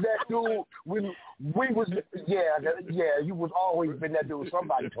was that dude when we was you was always been that dude.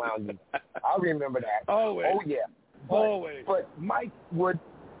 Somebody clowned you. I remember that. Always. Oh yeah. Always. But Mike would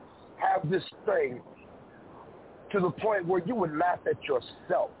have this thing to the point where you would laugh at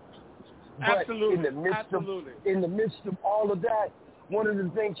yourself. But Absolutely. in the midst of all of that, one of the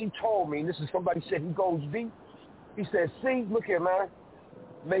things he told me, and this is somebody said he goes deep. He said, "See, look here, man.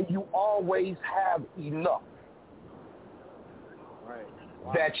 May you always have enough." Right.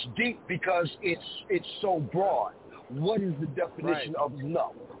 Wow. That's deep because it's so broad. What is the definition of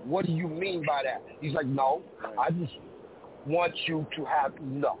enough? What do you mean by that? He's like, no, I just want you to have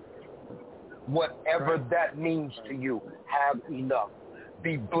enough. Whatever that means to you, have enough.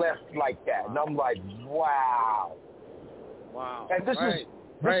 Be blessed like that. And I'm like, wow. Wow. And this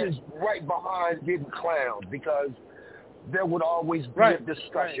is right behind getting clowned because there would always be a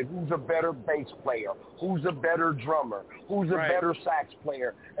discussion. Who's a better bass player? Who's a better drummer? Who's a better sax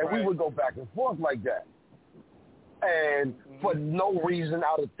player? And we would go back and forth like that. And for no reason,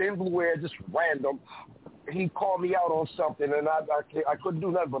 out of thin blue air, just random, he called me out on something, and I couldn't do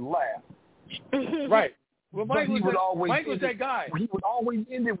nothing but laugh. Right. Well, Mike was that guy. He would always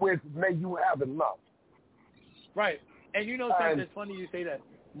end it with, may you have enough. Right. And something that's funny you say that.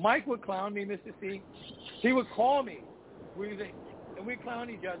 Mike would clown me, Mr. C. He would call me. We'd clown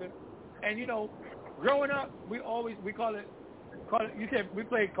each other. And, growing up, we call it, you said, you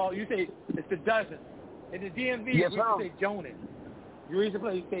say it's the dozen. In the DMV, we used to say Jonas. We used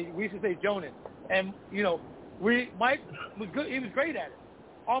to say Jonas. And, Mike was good. He was great at it.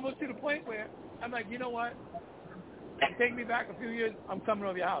 Almost to the point where I'm like, you know what? Take me back a few years. I'm coming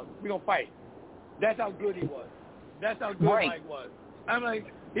over your house. We're going to fight. That's how good he was. That's how good Mike was. I'm like,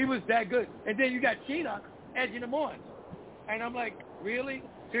 he was that good. And then you got Tina edging him on. And I'm like, really?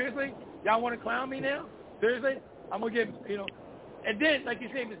 Seriously? Y'all want to clown me now? Seriously? I'm going to get, And then, like you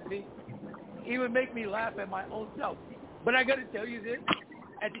say, Mr. B, he would make me laugh at my own self. But I got to tell you this.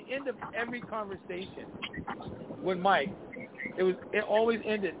 At the end of every conversation with Mike, it always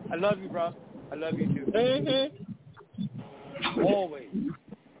ended, I love you, bro. I love you, too. Mm-hmm. Always.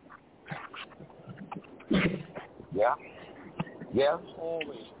 Yeah. Yeah.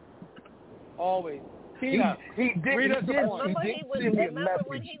 Always. Tina, read us the point. Remember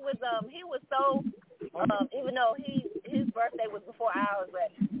when he was so, even though his birthday was before ours,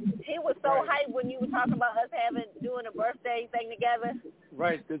 but he was so hyped when you were talking about us doing a birthday thing together.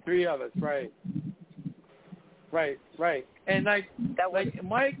 Right, the three of us, right. Right. And like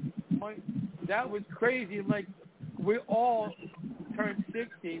Mike, that was crazy. Like we all turned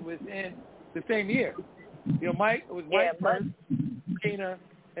 60 within the same year. You know, Mike first, Tina,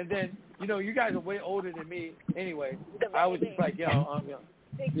 and then you guys are way older than me. Anyway, I was just like,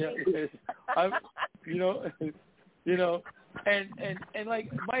 and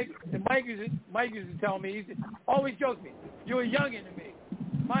like Mike used to tell me, he always jokes me, you're younger than me.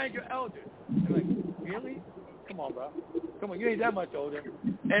 Mind your elders. I'm like, really? Come on, bro. Come on, you ain't that much older.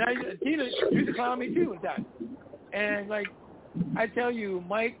 And Tina used to clown me too with that. And like, I tell you,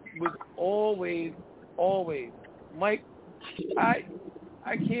 Mike was always. Mike, I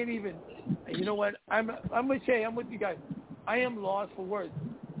can't even. You know what? I'm with Shay. I'm with you guys. I am lost for words.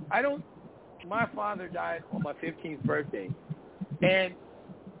 My father died on my 15th birthday, and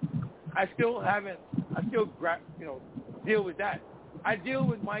I still deal with that. I deal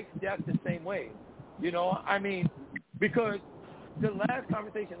with Mike's death the same way. I mean, because the last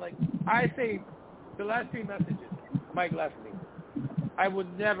conversation, like I say, the last 3 messages Mike left me, I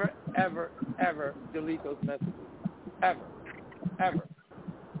would never, ever, ever delete those messages. Ever.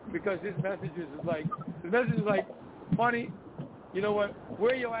 Because his message is like, funny, you know what,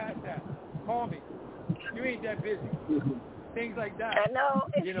 where your ass at? Call me. You ain't that busy. Things like that. I know.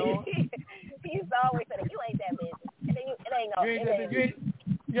 He used to always say, you ain't that busy.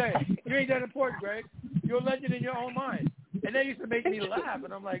 You ain't that important, Greg. You're a legend in your own mind. And that used to make me laugh.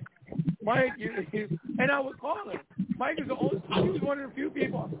 And I'm like, Mike, and I would call him. Mike is he was one of the few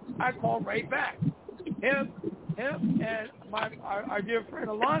people I called right back. Him and our dear friend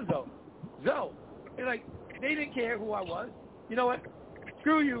Alonzo, Zoe. They didn't care who I was. You know what?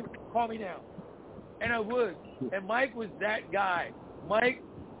 Screw you. Call me now. And I would. And Mike was that guy. Mike,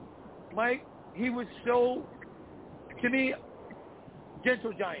 he was so, to me, a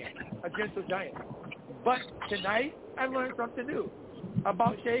gentle giant. But tonight, I learned something new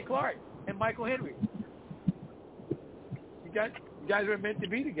about Shay Clark and Michael Henry. You guys are meant to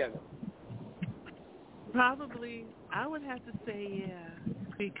be together. Probably, I would have to say yeah,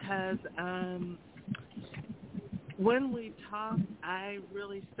 because when we talked, I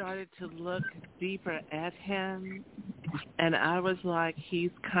really started to look deeper at him, and I was like,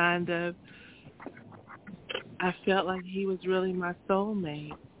 I felt like he was really my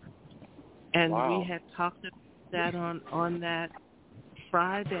soulmate. And we had talked about that on that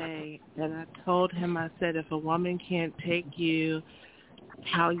Friday, and I told him, I said, if a woman can't take you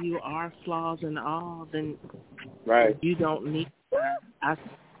how you are, flaws and all, then you don't need her.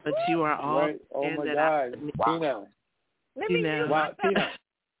 But you are all. Right. Oh my God, Tina. You know what?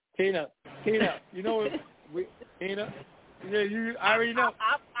 Tina. Yeah, you. I already know.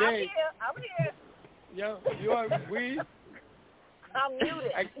 I'm here. Yeah, you are. I'm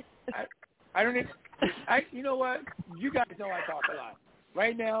muted. I don't need. You know what? You guys know I talk a lot.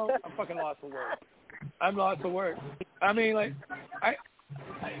 Right now, I'm fucking lost for words. I'm lost for words. I mean, like, I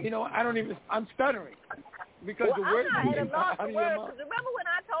don't even. I'm stuttering because the words. I'm not at a loss for words. Because remember when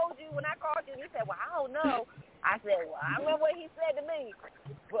I called you, and you said, "Well, I don't know." I said, "Well, I remember what he said to me."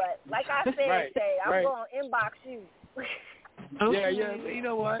 But like I said, I'm going to inbox you. Yeah. You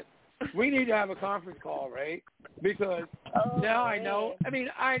know what? We need to have a conference call, right? Because now I know. I mean,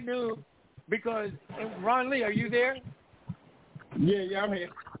 I knew because Ron Lee, are you there? Yeah, I'm here.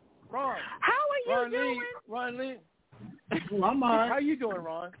 Ron. How are you doing? Ron Lee. Well, I'm all right. How you doing,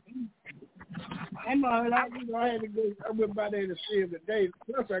 Ron? I'm all right. I went by there to see him today.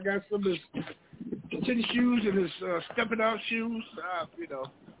 Plus, I got some of his city shoes and his stepping out shoes.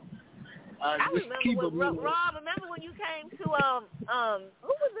 I remember Rob. Remember when you came to who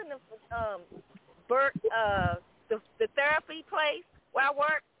was in the therapy place where I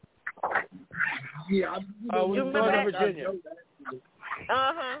work? Yeah, we were in Virginia.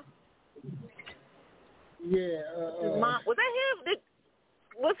 Yeah. Mom, was that him?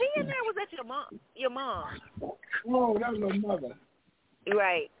 Was he in there? Or was that your mom? Oh, that was my mother.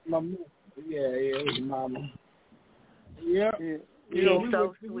 Right. My mom. Yeah, it was mama. Yep. Yeah.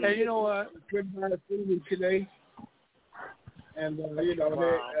 So sweet. And you know what? Went by the today, and I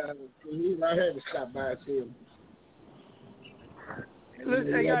had to stop by and see him.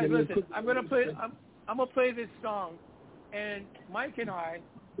 Hey guys, listen. I'm gonna play this song, and Mike and I.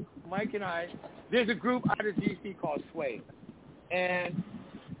 There's a group out of DC called Sway, and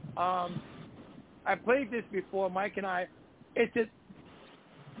I played this before. Mike and I.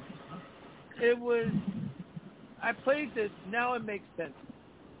 I played this. Now it makes sense.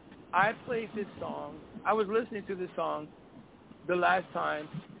 I played this song. I was listening to this song the last time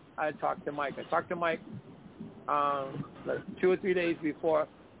I talked to Mike. I talked to Mike like 2 or 3 days before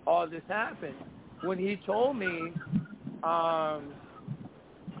all this happened. when he told me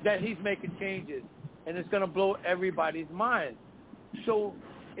that he's making changes and it's going to blow everybody's mind. So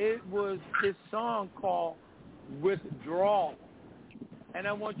it was this song called Withdrawal. And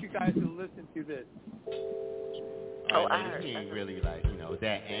I want you guys to listen to this. He ain't really like,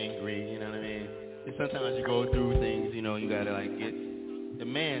 that angry, you know what I mean? And sometimes you go through things, you gotta like get the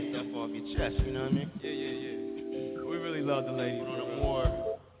man stuff off your chest, you know what I mean? Yeah. We really love the lady. On a more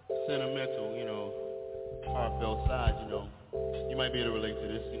sentimental, heartfelt side, you might be able to relate to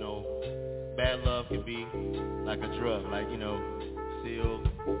this, bad love can be like a drug, like, seal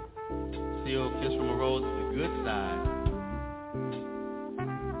kiss from a rose is the good side.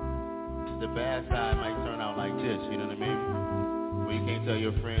 The bad side might turn out like this, you know what I mean? Where you can't tell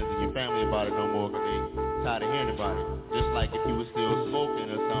your friends and your family about it no more because they tired of hearing about it. Just like if you were still smoking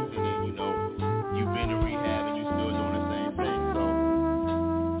or something and you've been to rehab and you still doing the same thing. So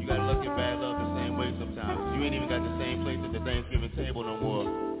you gotta look at bad love the same way sometimes. You ain't even got the same place at the Thanksgiving table no more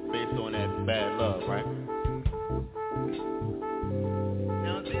based on that bad love, right?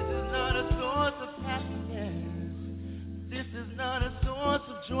 Now this is not a source of happiness. This is not a source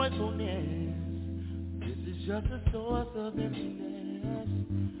of joyfulness. This is just a source of emptiness.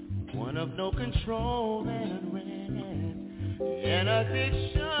 One of no control and unrest. An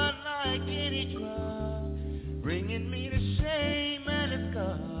addiction like any drug, bringing me to shame and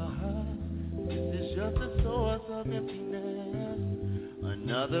disgust. This is just a source of emptiness.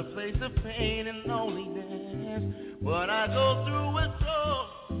 Another place of pain and loneliness. But I go through withdrawal.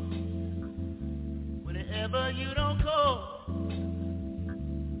 Whenever you don't go,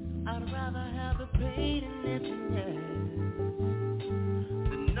 I'd rather have the pain and emptiness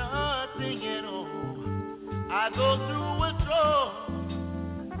than nothing at all. I go through withdrawal,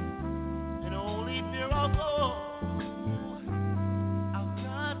 and only fear I'll go. I've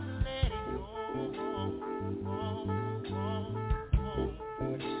got to let it go.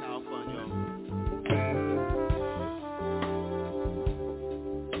 How fun, yo.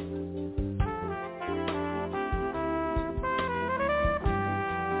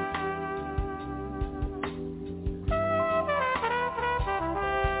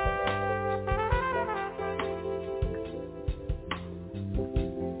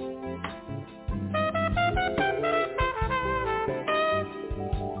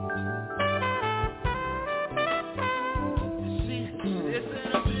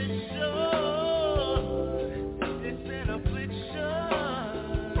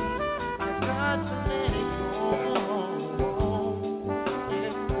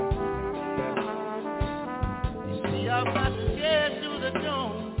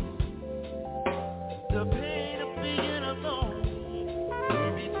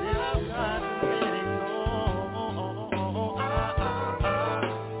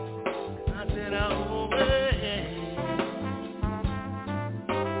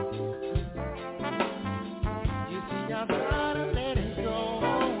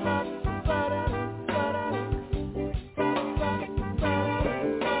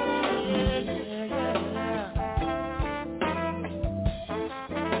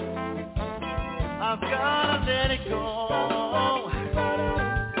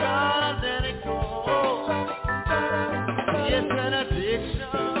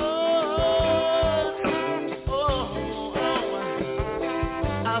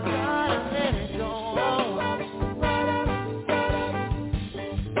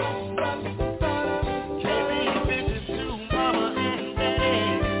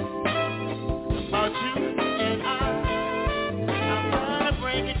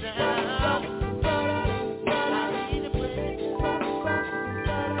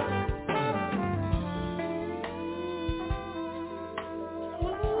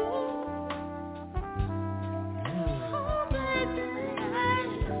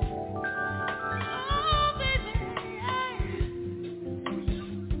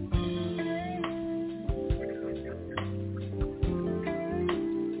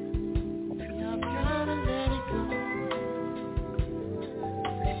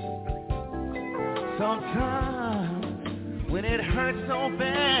 Sometimes when it hurts so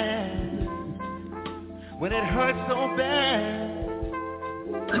bad, when it hurts so bad,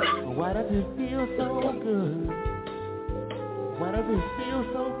 why does it feel so good? Why does it feel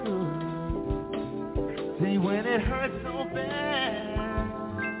so good? See, when it hurts so bad,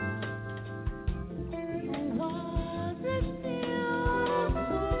 why does it feel so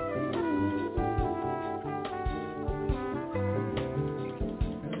good?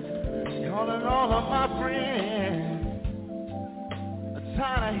 Calling all of my friends,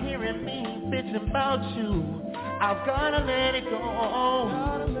 tired of hearing me bitching about you. I've gotta let it go.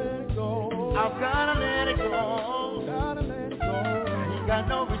 I've gotta let it go. Gotta let it go. I ain't got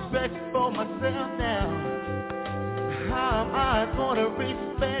no respect for myself now. How am I gonna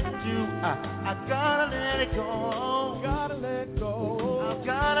respect you? I gotta let it go. Gotta let it go. I've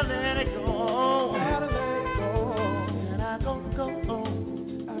gotta let it go. Gotta let it go. And I go on.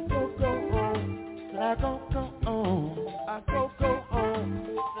 I go on. And I go on. I go on.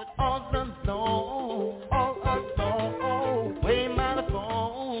 All alone. All alone. Waiting by the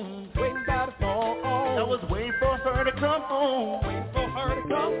phone. Waiting by the phone. I was waiting for her to come home. Waiting for her to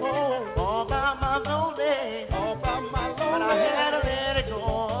come home. All by my lonely. All by my lonely. But I had to let it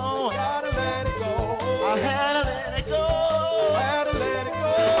go. Gotta let it go. I had to let it go. Had to let it go.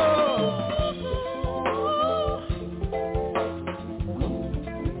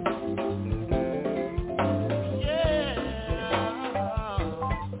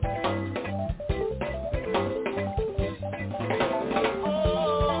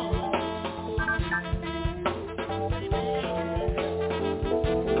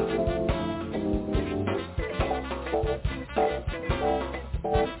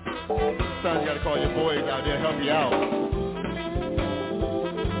 Sometimes you gotta call your boys out there, help you out.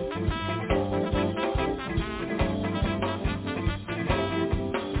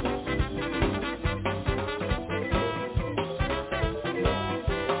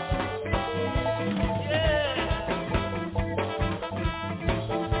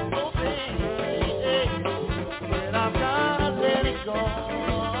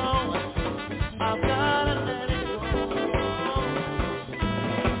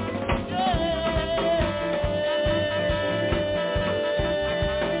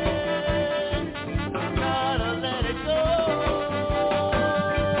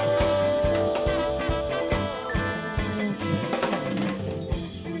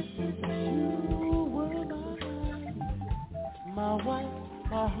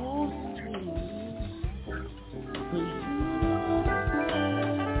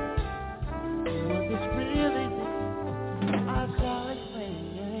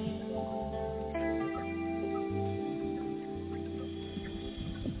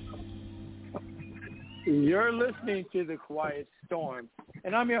 You're listening to The Quiet Storm,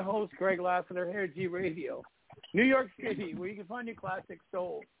 and I'm your host, Greg Lassiter, here at G Radio, New York City, where you can find your classic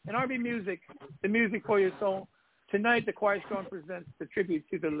soul and R&B music, the music for your soul. Tonight, The Quiet Storm presents the tribute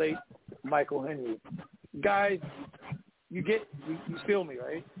to the late Michael Henry. Guys, you feel me,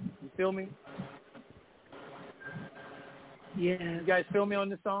 right? You feel me? Yeah. You guys feel me on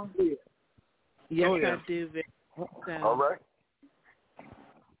this song? Yeah. Yes, oh, yeah. I do. All right.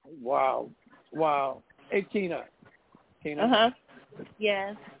 Wow. Hey, Tina. Yes.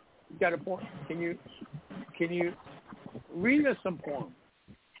 You got a poem? Can you read us some poems?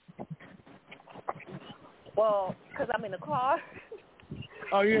 Well, because I'm in the car.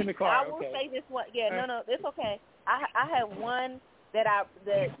 Oh, you're in the car. I will okay. say this one. Yeah, no, it's okay. I have one that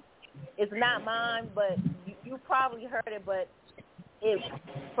is not mine, but you probably heard it. But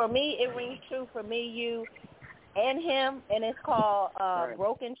for me, it rings true for me, you, and him, and it's called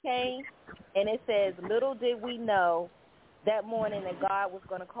Broken Chain. And it says, little did we know that morning that God was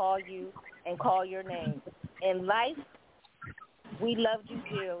going to call you and call your name. In life, we loved you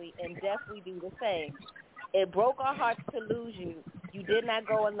dearly, and death we do the same. It broke our hearts to lose you. You did not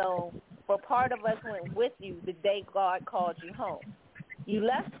go alone, for part of us went with you the day God called you home. You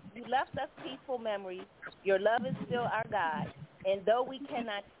left us peaceful memories. Your love is still our guide. And though we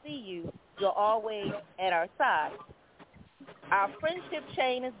cannot see you, you're always at our side. Our friendship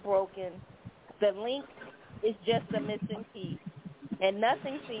chain is broken. The link is just a missing piece, and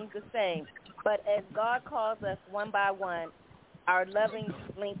nothing seems the same. But as God calls us one by one, our loving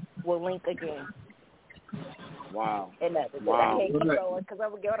link will link again. Wow. And that's it. I can't keep going because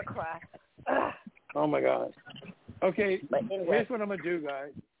I'm going to cry. Oh, my God. Okay, anyway. Here's what I'm going to do, guys.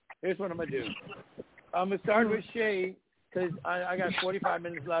 I'm going to start with Shay because I got 45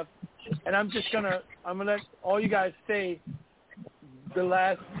 minutes left, and I'm going to let all you guys say the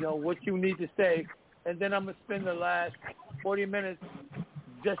last, what you need to say, and then I'm going to spend the last 40 minutes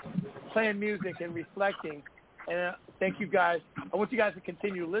just playing music and reflecting. And thank you guys. I want you guys to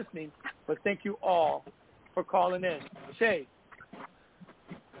continue listening, but thank you all for calling in. Shay,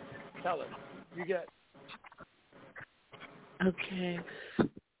 tell us. You get. Okay.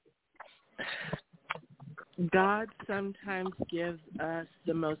 God sometimes gives us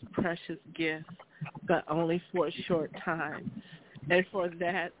the most precious gifts, but only for a short time. And for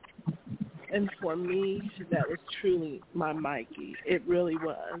that, and for me, that was truly my Mikey. It really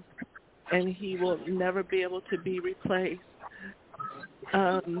was. And he will never be able to be replaced.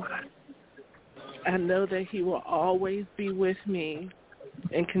 I know that he will always be with me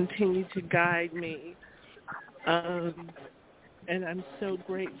and continue to guide me. And I'm so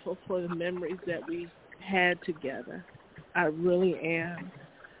grateful for the memories that we had together. I really am.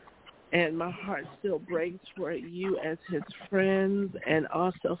 And my heart still breaks for you as his friends and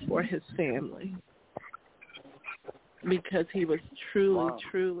also for his family. Because he was truly,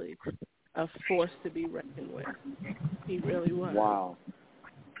 truly a force to be reckoned with. He really was. Wow.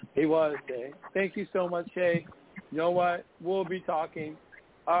 He was, Shay. Thank you so much, Shay. You know what? We'll be talking.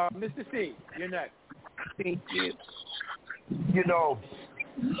 Mr. C, you're next. Thank you. You know,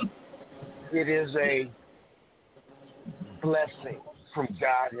 it is a blessing from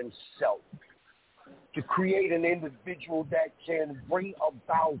God himself to create an individual that can bring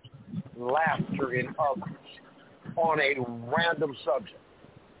about laughter in others on a random subject,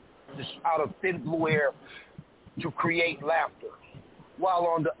 just out of thin blue air, to create laughter, while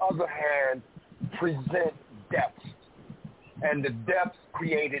on the other hand, present depth. And the depth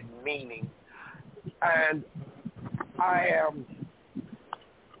created meaning. And I am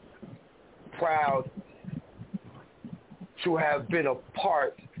proud to have been a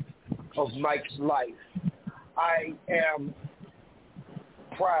part of Mike's life. I am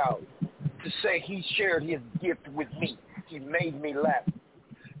proud to say he shared his gift with me. He made me laugh.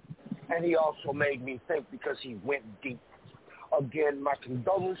 And he also made me think because he went deep. Again, my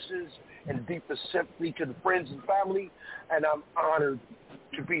condolences and deepest sympathy to the friends and family, and I'm honored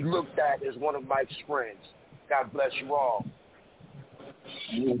to be looked at as one of Mike's friends. God bless you all.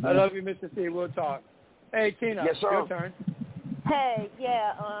 I love you, Mr. C. We'll talk. Hey, Tina, yes, sir. Your turn. Hey,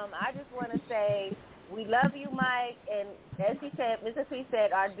 yeah, I just want to say we love you, Mike, and as he said, Mr. C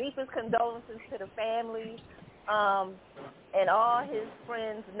said, our deepest condolences to the family and all his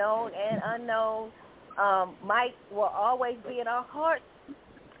friends, known and unknown. Mike will always be in our hearts.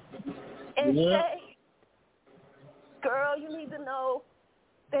 And Shay, girl, you need to know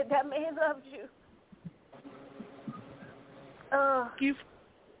that that man loves you.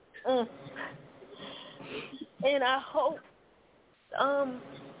 And I hope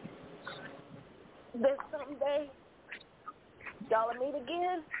that someday y'all will meet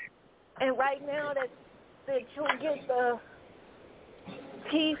again. And right now that you'll get the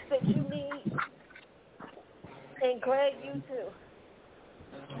peace that you need. And Greg, you too.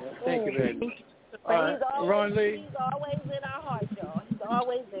 Thank you, baby. But he's Ron Lee. He's always in our hearts, y'all. He's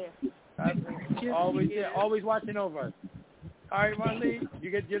always there. Always there, always watching over us. All right, Ron Lee,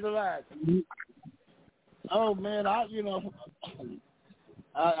 you're the last. Oh man, I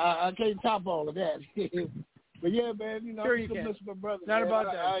can't top all of that. But yeah, man, sure I'm still miss my brother. It's not about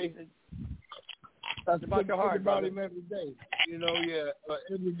that. It's about your heart, about him every day.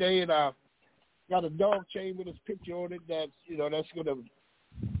 Every day, and I got a dog chain with his picture on it. That's that's gonna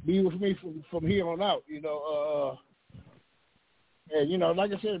be with me from here on out. And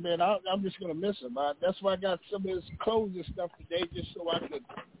like I said, man, I'm just gonna miss him. That's why I got some of his clothes and stuff today, just so I could,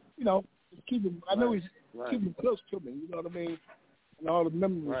 keep him. I know he's keep him close to me. You know what I mean? And all the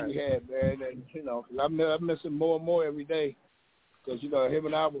memories we had, man. And I miss him more and more every day because him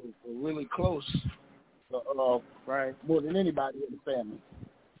and I were really close. More than anybody in the family.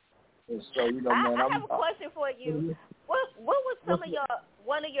 And so man, I have a question for you. What was one of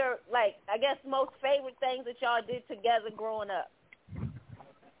your I guess most favorite things that y'all did together growing up?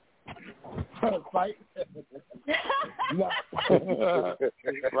 Fight.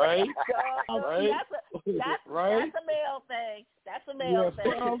 Right? Right? That's a male thing. That's a male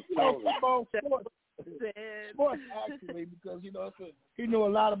thing. Sports, actually, because he knew a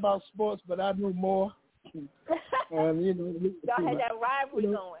lot about sports, but I knew more. And y'all had that rivalry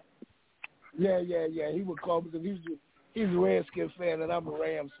going. Yeah. He would call because he's a Redskins fan and I'm a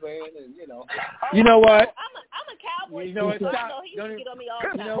Rams fan, and You know what? I'm a Cowboys you know fan, so I stop. know he used to get on me all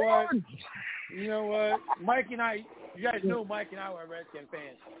the time. You know what? Mike and I, you guys know Mike and I were Redskins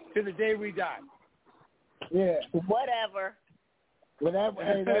fans to the day we died. Yeah. Whatever.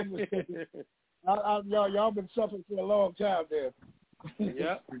 Hey, that was, y'all been suffering for a long time there.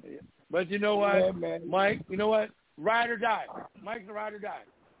 Yeah. But you know what, Mike? You know what? Ride or die. Mike's a ride or die.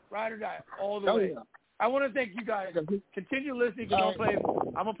 Ride or die all the way. Yeah. I want to thank you guys. Continue listening. I'm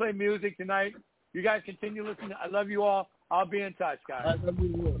gonna play music tonight. You guys continue listening. I love you all. I'll be in touch, guys. I love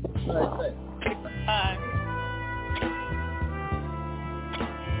you. Bye.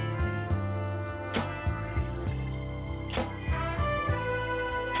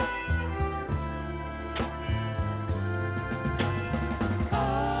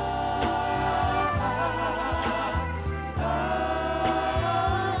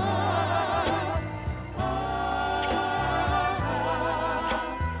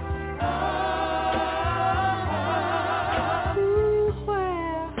 Where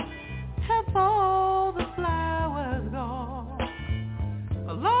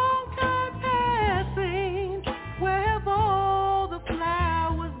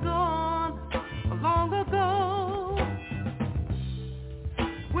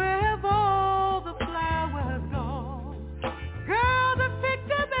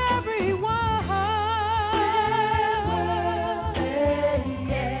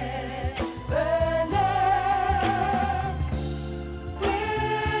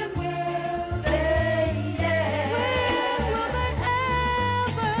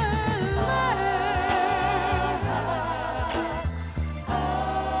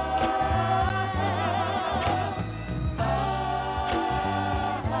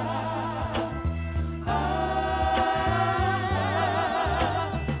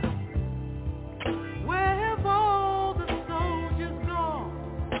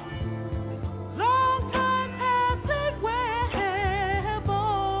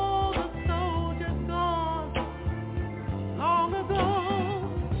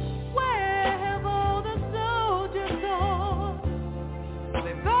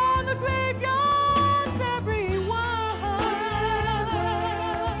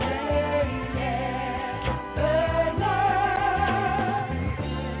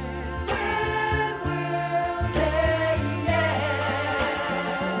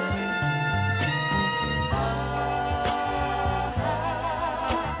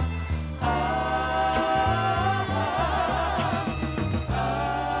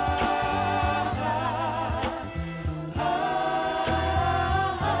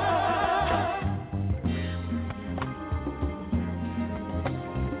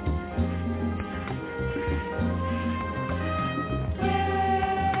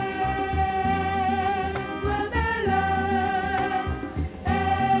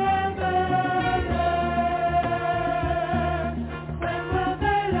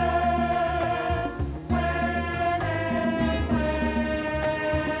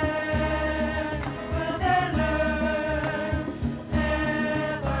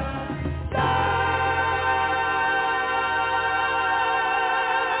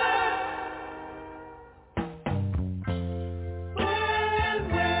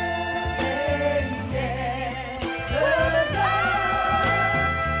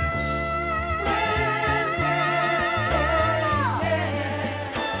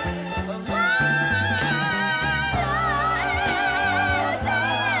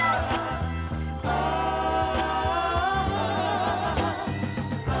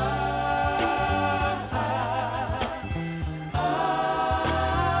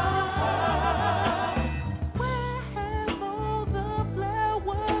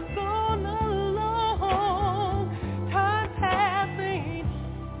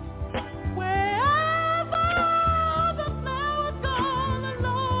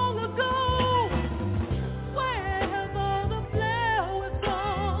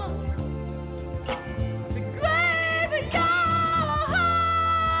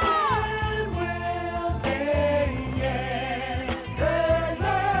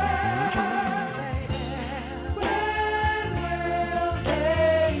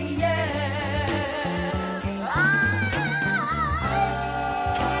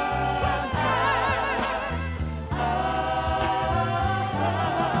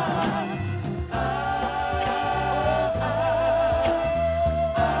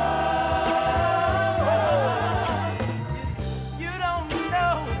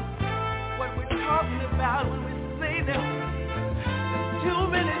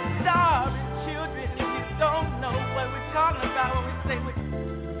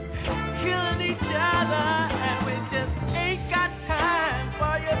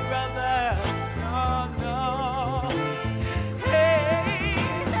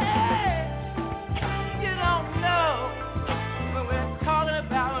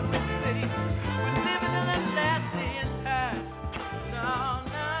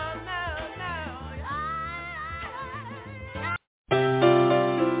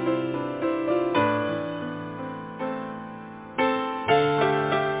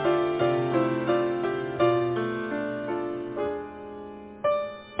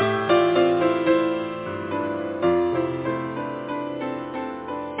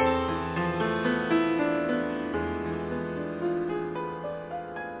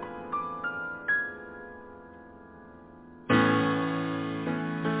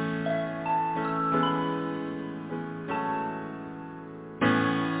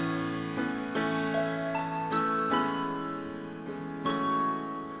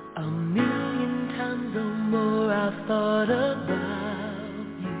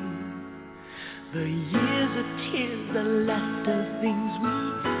The years of tears, the laughter, things we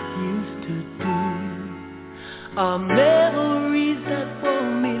used to do are memories that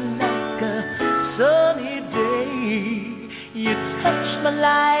warm me like a sunny day. You touched my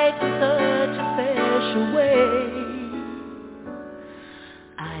life in such a special way.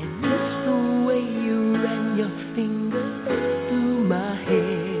 I miss the way you ran your fingers through my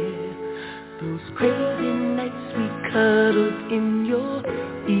hair. Those crazy nights we cuddled in your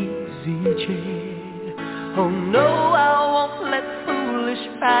easy chair. Oh no, I won't let foolish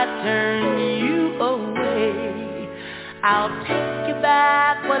pride turn you away. I'll take you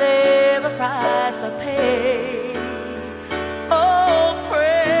back, whatever price I pay. Oh,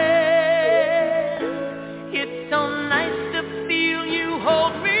 friend, it's so nice to feel you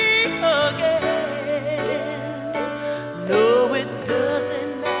hold me again. No, it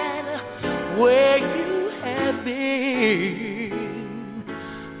doesn't matter where you have been.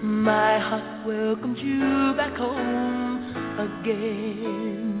 My heart welcomes you back home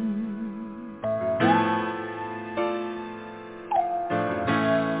again.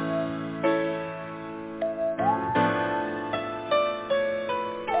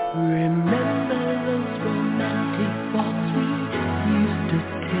 Remember those romantic walks we used to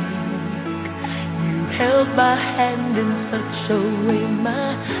take? You held my hand in such a way my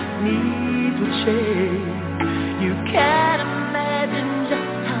knees would shake. You can't imagine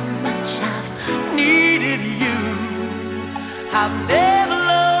just how much I've needed you. I've never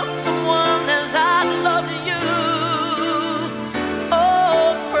loved someone as I loved you.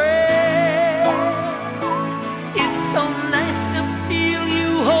 Oh, friend, it's so nice to feel you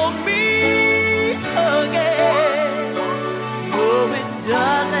hold me again. Oh, it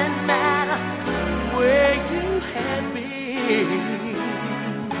doesn't matter where you have been.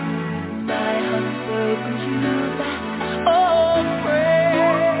 My heart welcomes you back. Oh,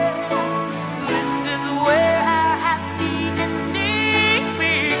 friend, this is where our happy ending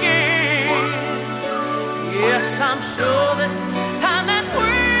begins. Yes, I'm sure this time that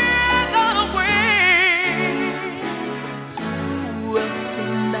we're gonna win.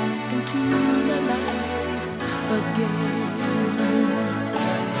 Welcome back into my life again.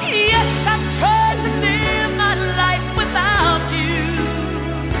 Yes, I tried to live my life without you,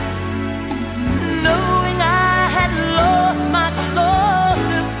 knowing I had lost my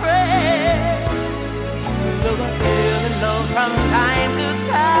closest friend. Though I fell in love from time to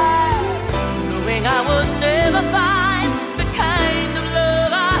time, knowing I would never find the kind of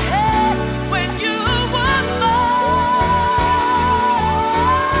love I had when you were mine.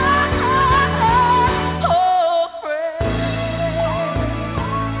 Oh, friend,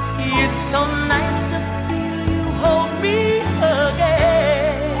 it's so nice to feel you hold me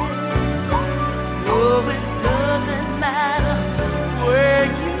again. Oh, it doesn't matter where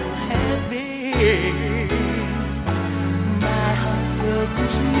you have been. My heart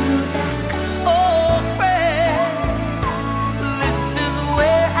welcomes you back. Oh, friend, this is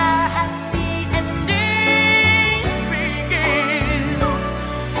where our happy ending begins.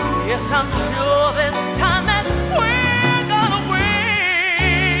 Yes, I'm sure this time that we're gonna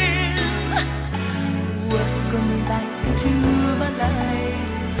win. Welcome back into my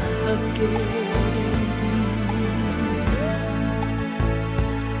life again.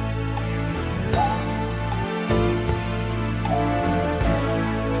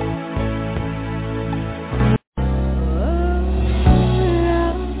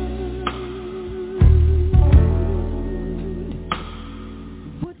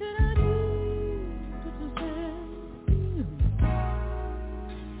 What did I do to deserve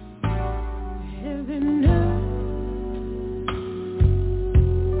heaven knows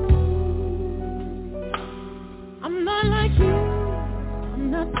I'm not like you, I'm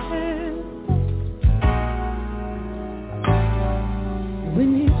not perfect. When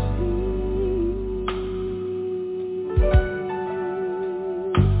you see,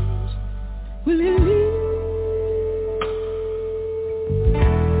 will you leave?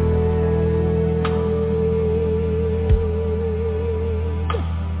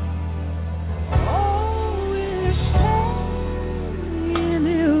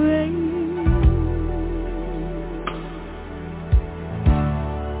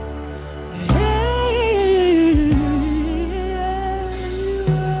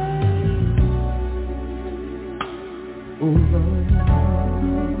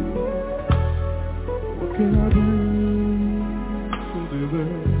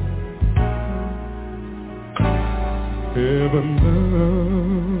 Heaven knows,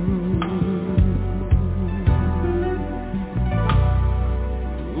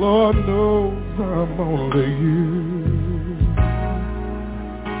 Lord knows I'm only you.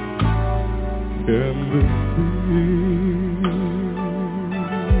 in the sea.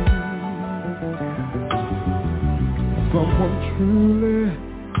 Someone truly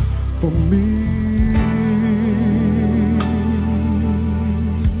for me.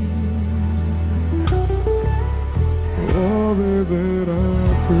 All that I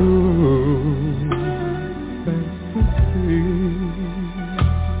do, fantasy.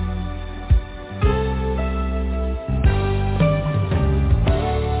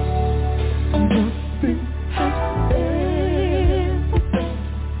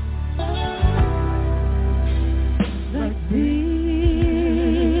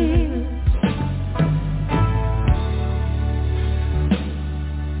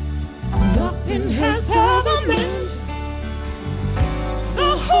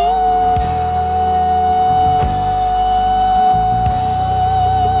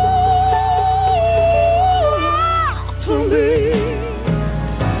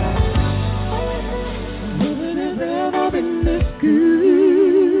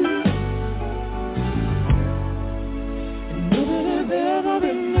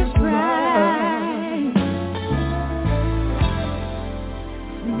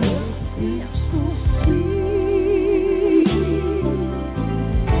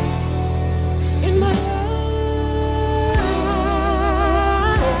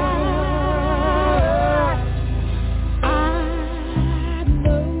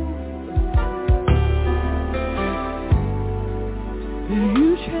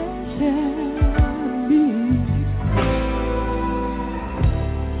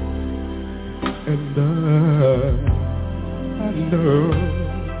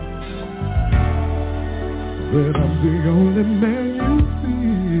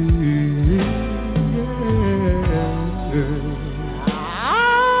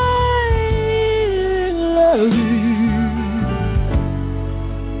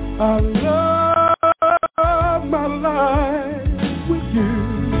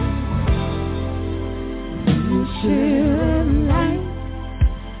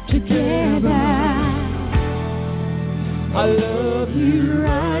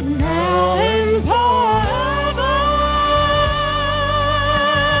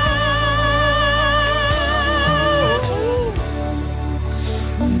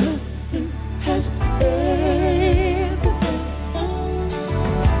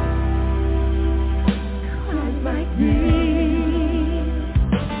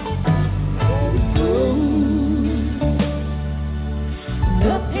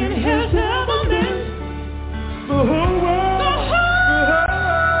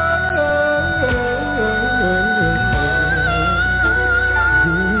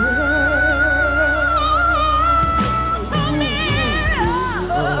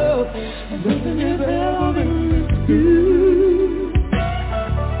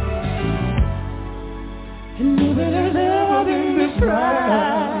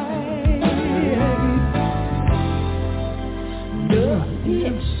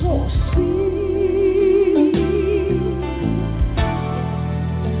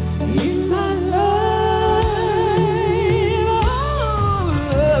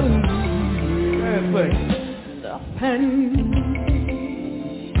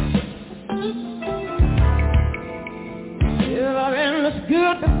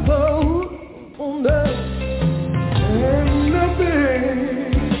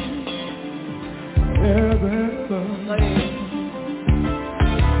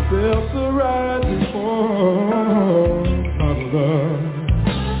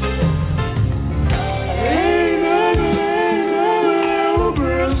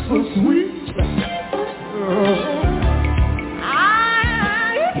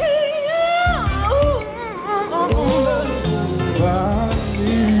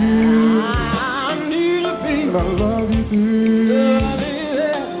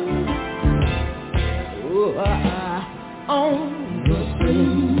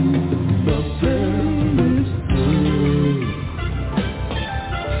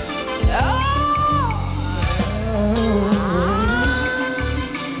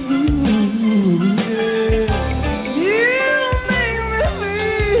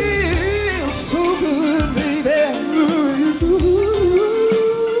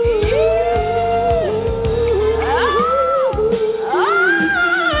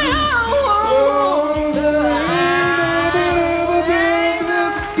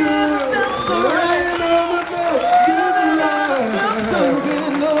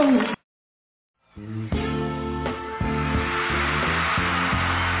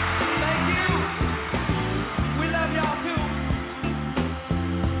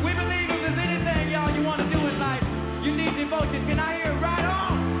 Can I hear right on?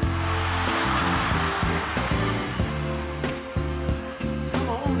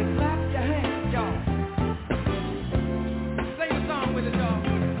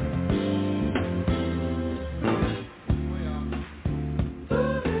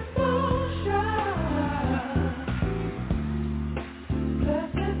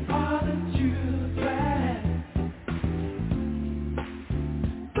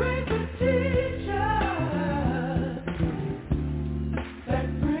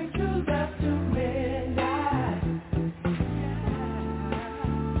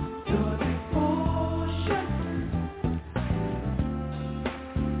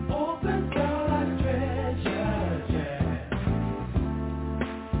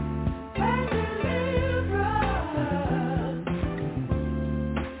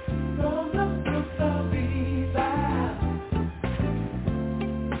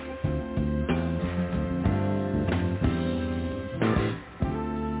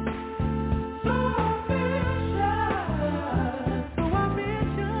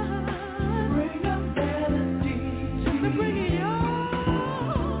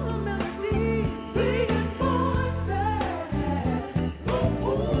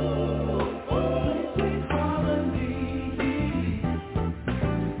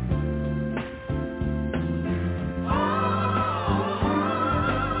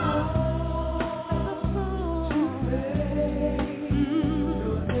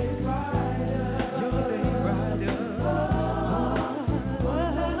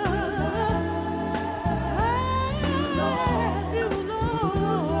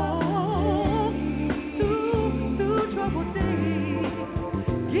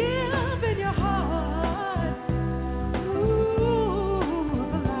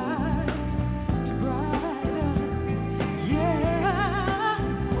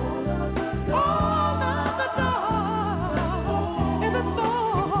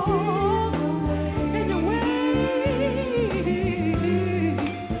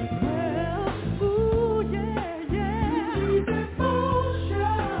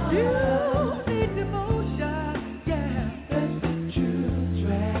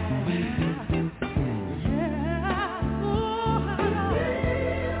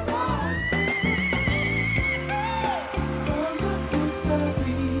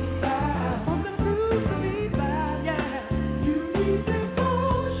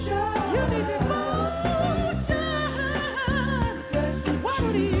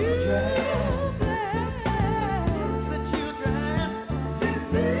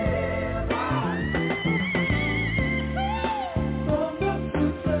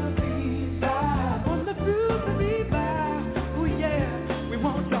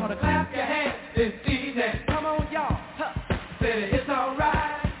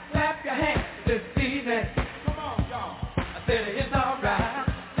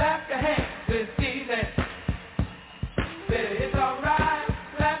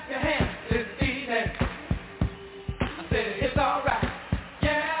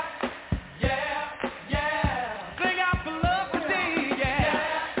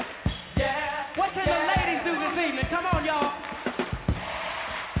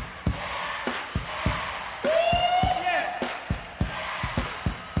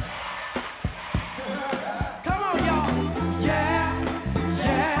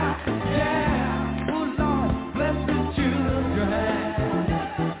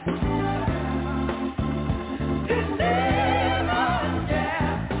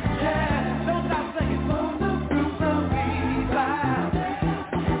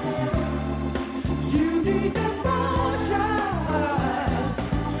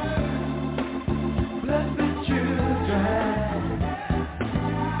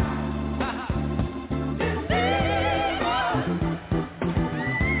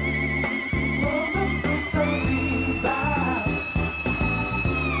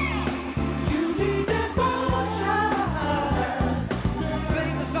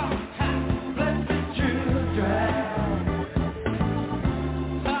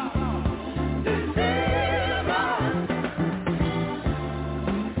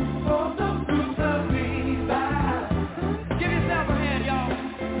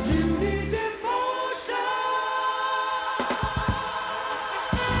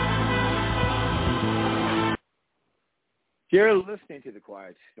 You're listening to The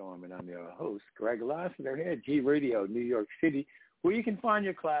Quiet Storm, and I'm your host, Greg Lassiter, here at G Radio, New York City, where you can find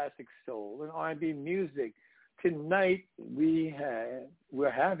your classic soul and R&B music. Tonight,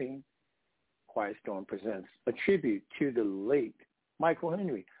 we're having Quiet Storm Presents a tribute to the late Michael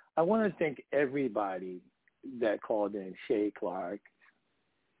Henry. I want to thank everybody that called in, Shay Clark,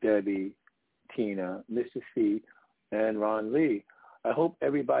 Debbie, Tina, Mr. C, and Ron Lee. I hope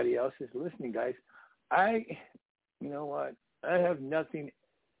everybody else is listening, guys. You know what? I have nothing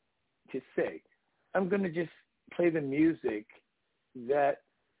to say. I'm going to just play the music that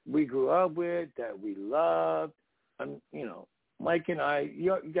we grew up with, that we loved. Mike and I,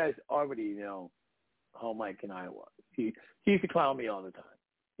 you guys already know how Mike and I was. He used to clown me all the time,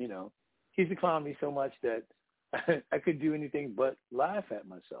 He used to clown me so much that I could do anything but laugh at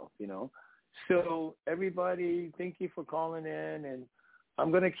myself, So everybody, thank you for calling in, and I'm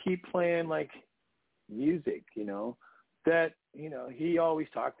going to keep playing, music, that, he always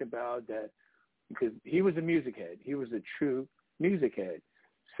talked about that because he was a music head. He was a true music head.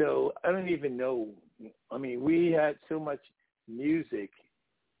 So I don't even know. We had so much music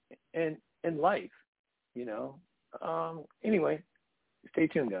in life, Anyway, stay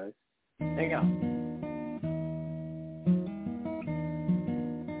tuned, guys. Hang out.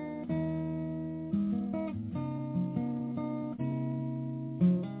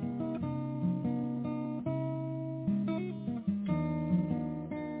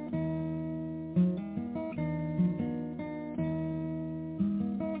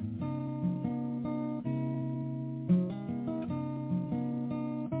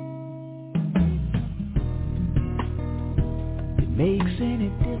 Makes any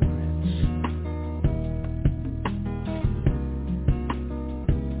difference?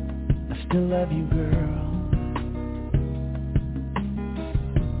 I still love you, girl.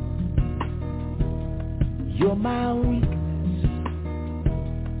 You're my weakness.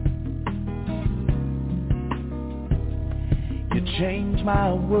 You change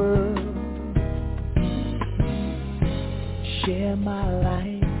my world. Share my life.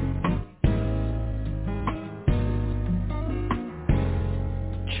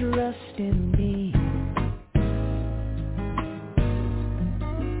 Trust in me.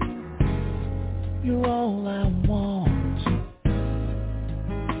 You're all I want.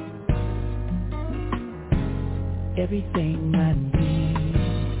 Everything I need.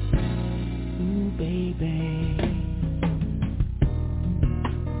 Ooh, baby.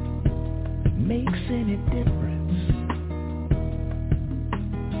 Makes any difference?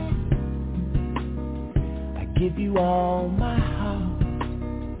 I give you all my heart.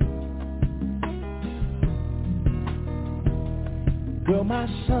 Girl, my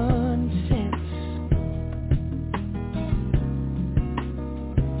sun sets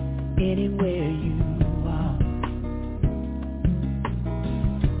anywhere you are.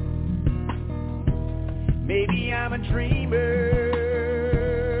 Maybe I'm a dreamer.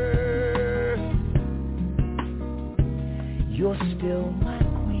 You're still my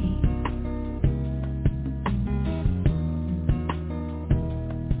queen.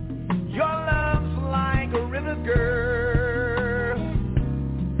 Your love's like a river, girl.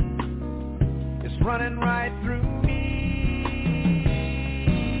 Running right through me.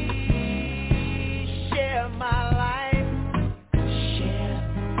 Share my life. Share.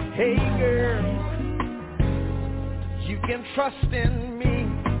 Hey girl, you can trust in me.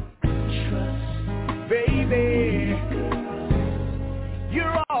 Trust, baby.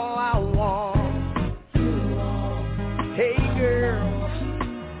 You're all I want. Hey girl,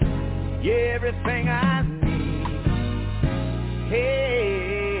 you're everything I need.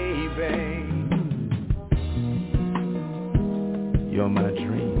 Hey babe. You're my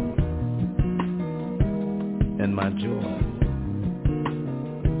dream and my joy.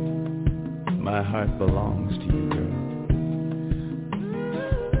 My heart belongs to you, girl.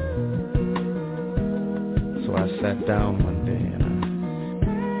 So I sat down one day and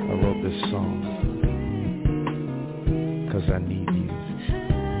I wrote this song. 'Cause I need you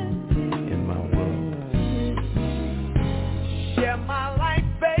in my world. Share my life,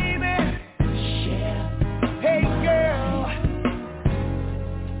 baby. Share. Hey girl,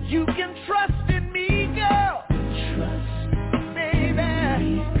 you can trust in me, girl. Trust, baby.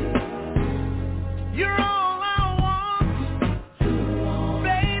 You're all I want,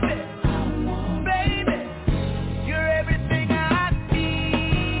 baby. Baby, you're everything I need.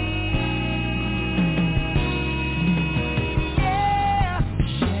 Yeah,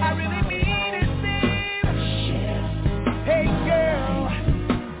 I really mean it, baby. Hey, girl,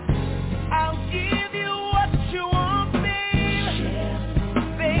 I'll give you what you want, baby.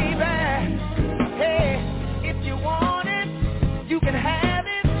 Baby.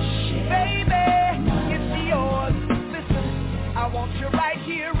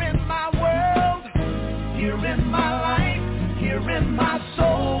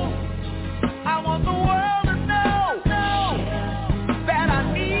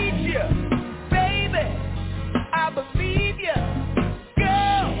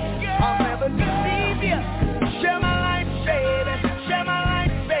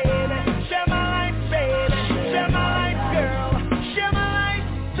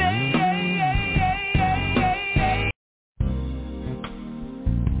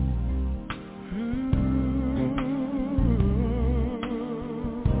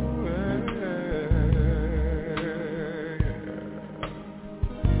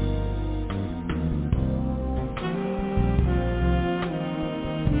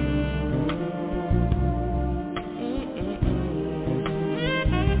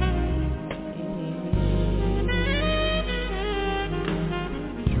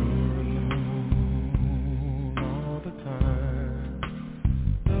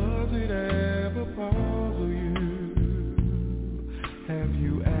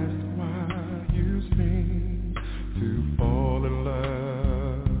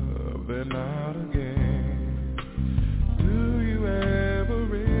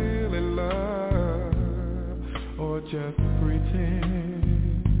 Just pretend.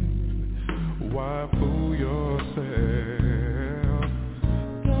 Why fool yourself?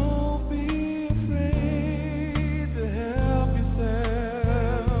 Don't be afraid to help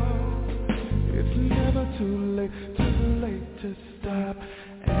yourself. It's never too late to stop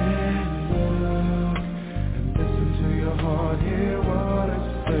and look and listen to your heart, hear what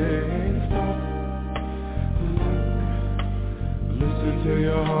it's saying. Stop, look, listen to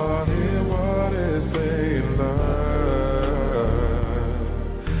your heart, hear what it's saying. Love.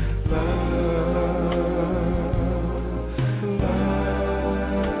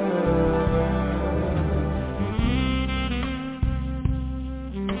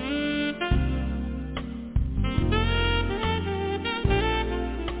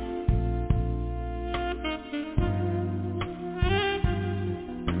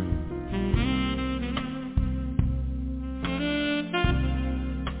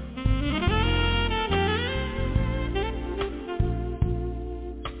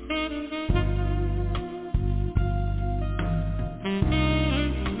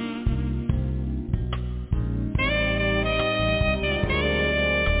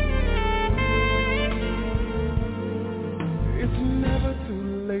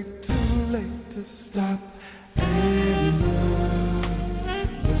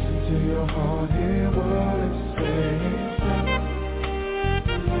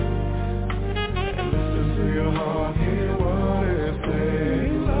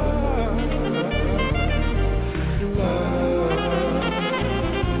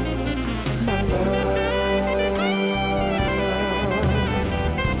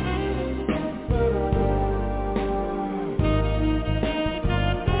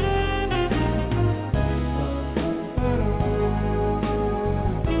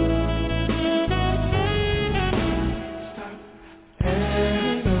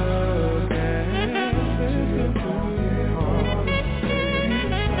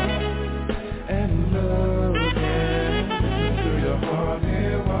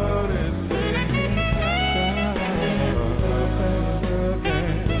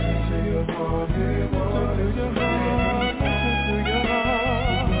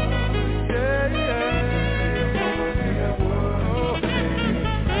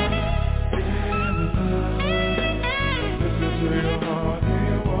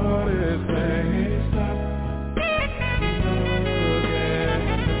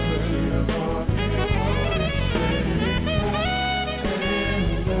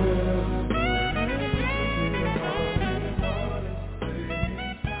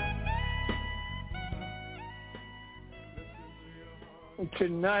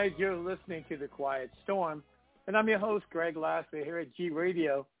 Tonight, you're listening to The Quiet Storm, and I'm your host, Greg Lasser, here at G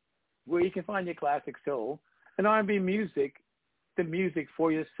Radio, where you can find your classic soul and R&B music, the music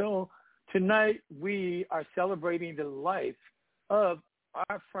for your soul. Tonight, we are celebrating the life of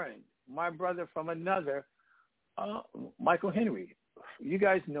our friend, my brother from another, Michael Henry. You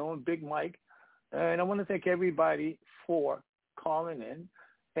guys know him, Big Mike, and I want to thank everybody for calling in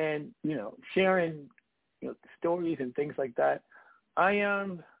and, sharing, stories and things like that. I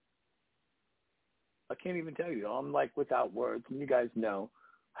can't even tell you. I'm like without words. And you guys know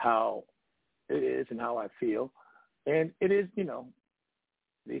how it is and how I feel. And it is,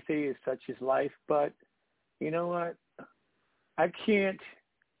 they say it's such is life, but you know what? I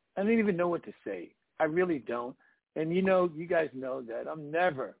don't even know what to say. I really don't. And you guys know that I'm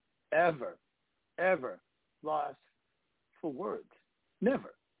never, ever, ever lost for words.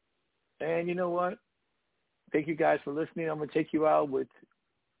 Never. And you know what? Thank you guys for listening. I'm going to take you out with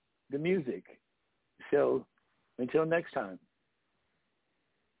the music. So until next time.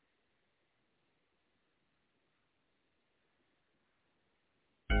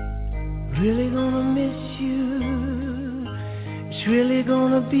 Really gonna miss you. It's really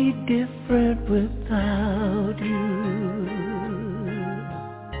gonna be different without you.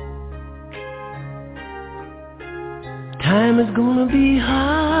 Time is gonna be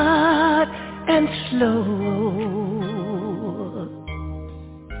hard and slow.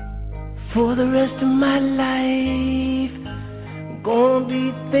 For the rest of my life, I'm gonna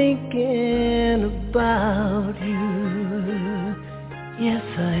be thinking about you. Yes,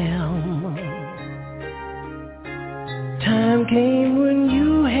 I am. Time came when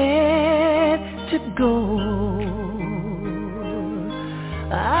you had to go.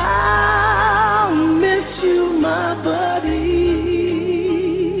 I'll miss you, my buddy.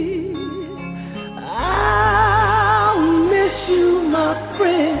 I'll miss you, my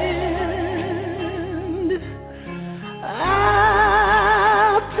friend.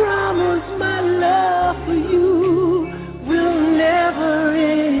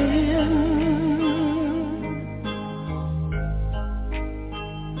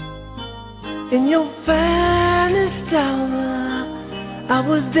 In your finest hour, I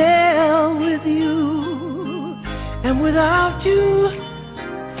was there with you, and without you,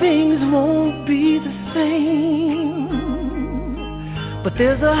 things won't be the same. But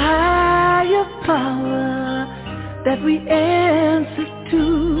there's a higher power that we answer to,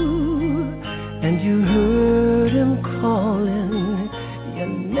 and you heard him calling your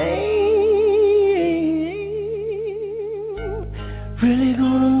name. Really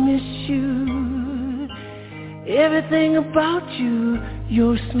gonna miss you. Everything about you,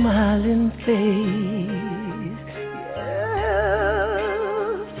 your smiling face. Yes.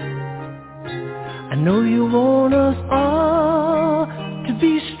 I know you want us all to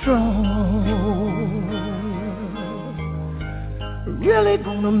be strong. Really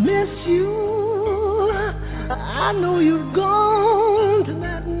gonna miss you. I know you've gone to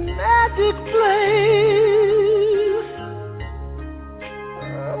that magic place,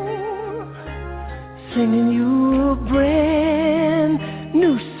 singing you a brand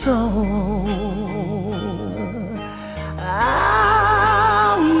new song.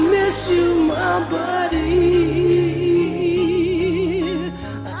 I'll miss you, my buddy.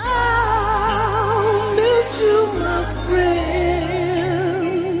 I'll miss you, my friend.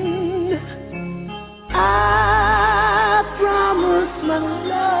 I promise my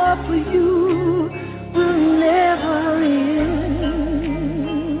love for you will never end.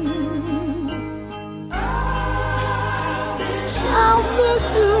 I'll miss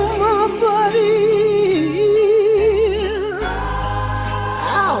you, my buddy.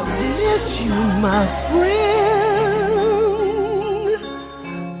 I'll miss you, my friend.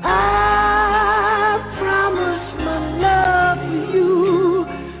 I promise my love for you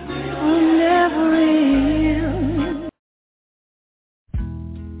will never end.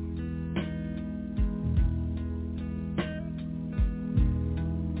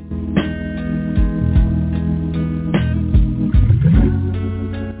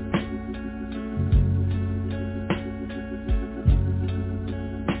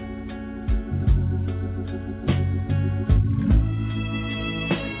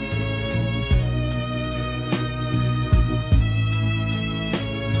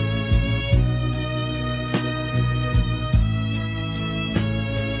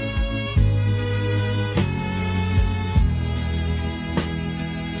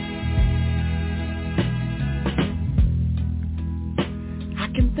 I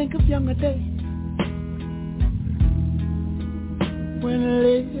can think of younger days when I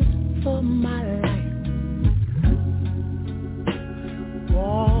lived for my life.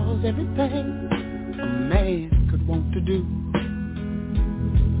 Was everything a man could want to do.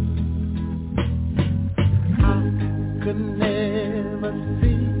 I could never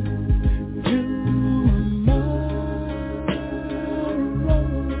see tomorrow.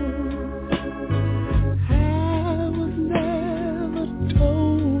 I was never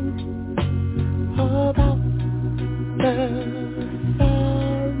told about the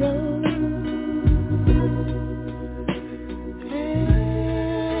sorrow.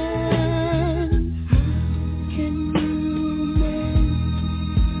 And how can you mend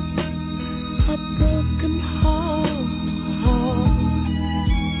a broken heart?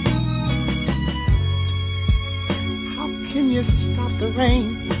 How can you stop the rain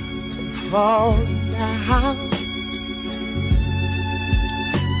from falling down?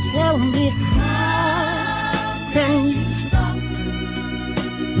 Tell me, how can you stop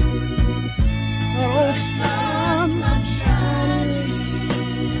oh sun from shining?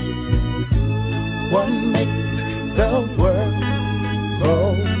 What makes the world go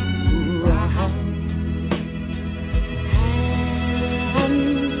round?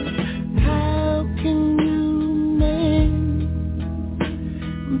 And how can you mend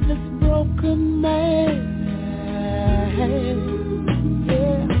this broken man?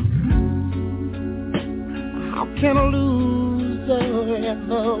 Yeah. How can a loser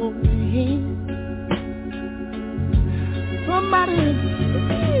ever win? Somebody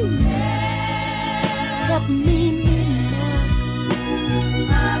help me mend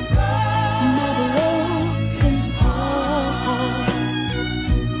my broken heart,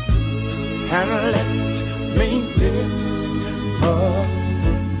 and let me live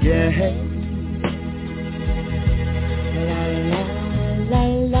again. La la la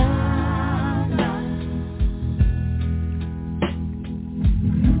la.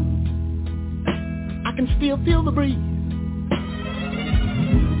 I can still feel the breeze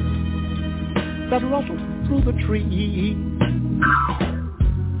that rustles through the trees,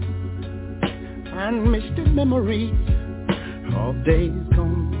 and misty memories of days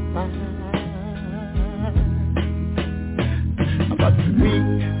gone by. But we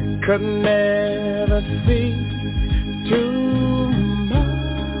could never see tomorrow.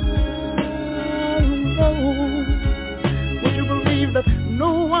 Would you believe that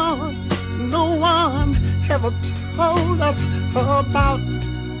no one ever told us about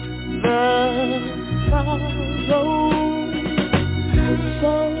the sorrow? So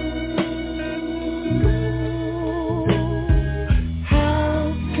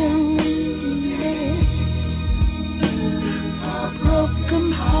how can we mend a broken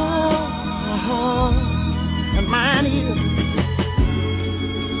heart? And mine is,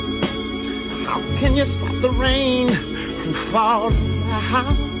 how can you stop the rain from falling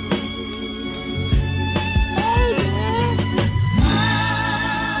down?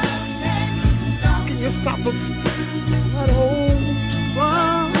 Can you stop that old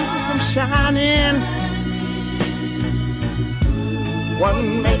sun from shining? What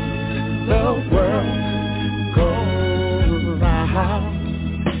makes the world go round?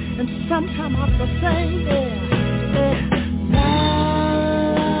 And sometimes I have to say,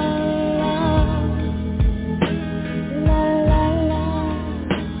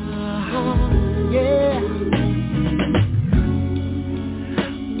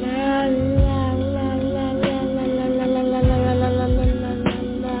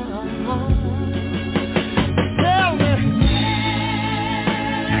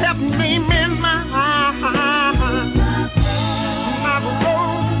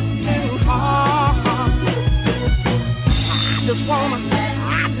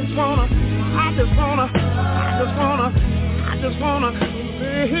 I just wanna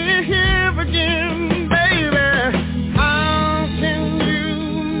live again, baby. How can you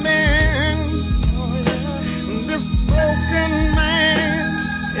mend this broken man?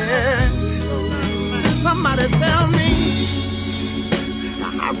 Yeah. Somebody tell me,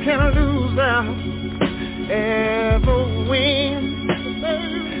 how can a loser ever win?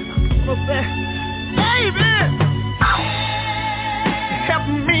 Baby, help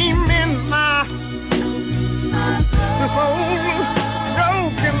me mend this old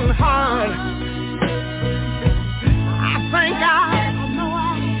broken heart. I think I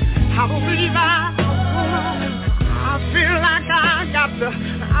believe I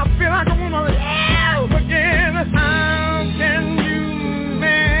feel like I wanna live again. How can you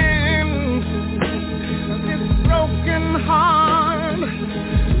mend this broken heart?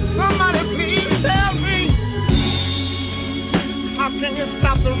 Somebody please tell me, how can you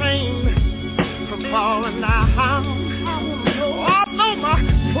stop the rain from falling down? Oh no, my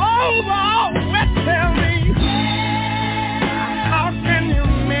clothes are all wet. Tell me, how can you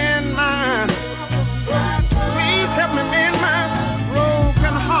mend my? Please help me mend my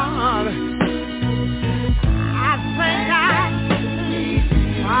broken heart. I think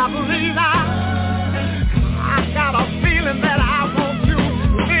I believe I got a feeling that I want to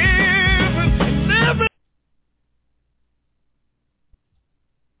live.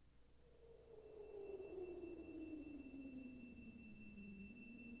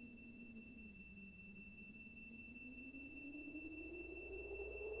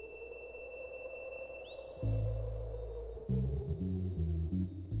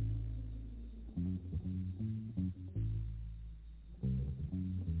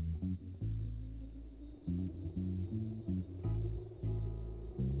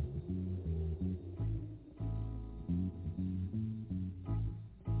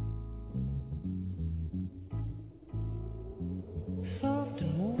 Soft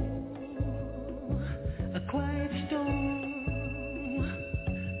and warm, a quiet storm,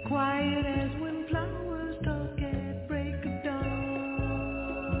 quiet as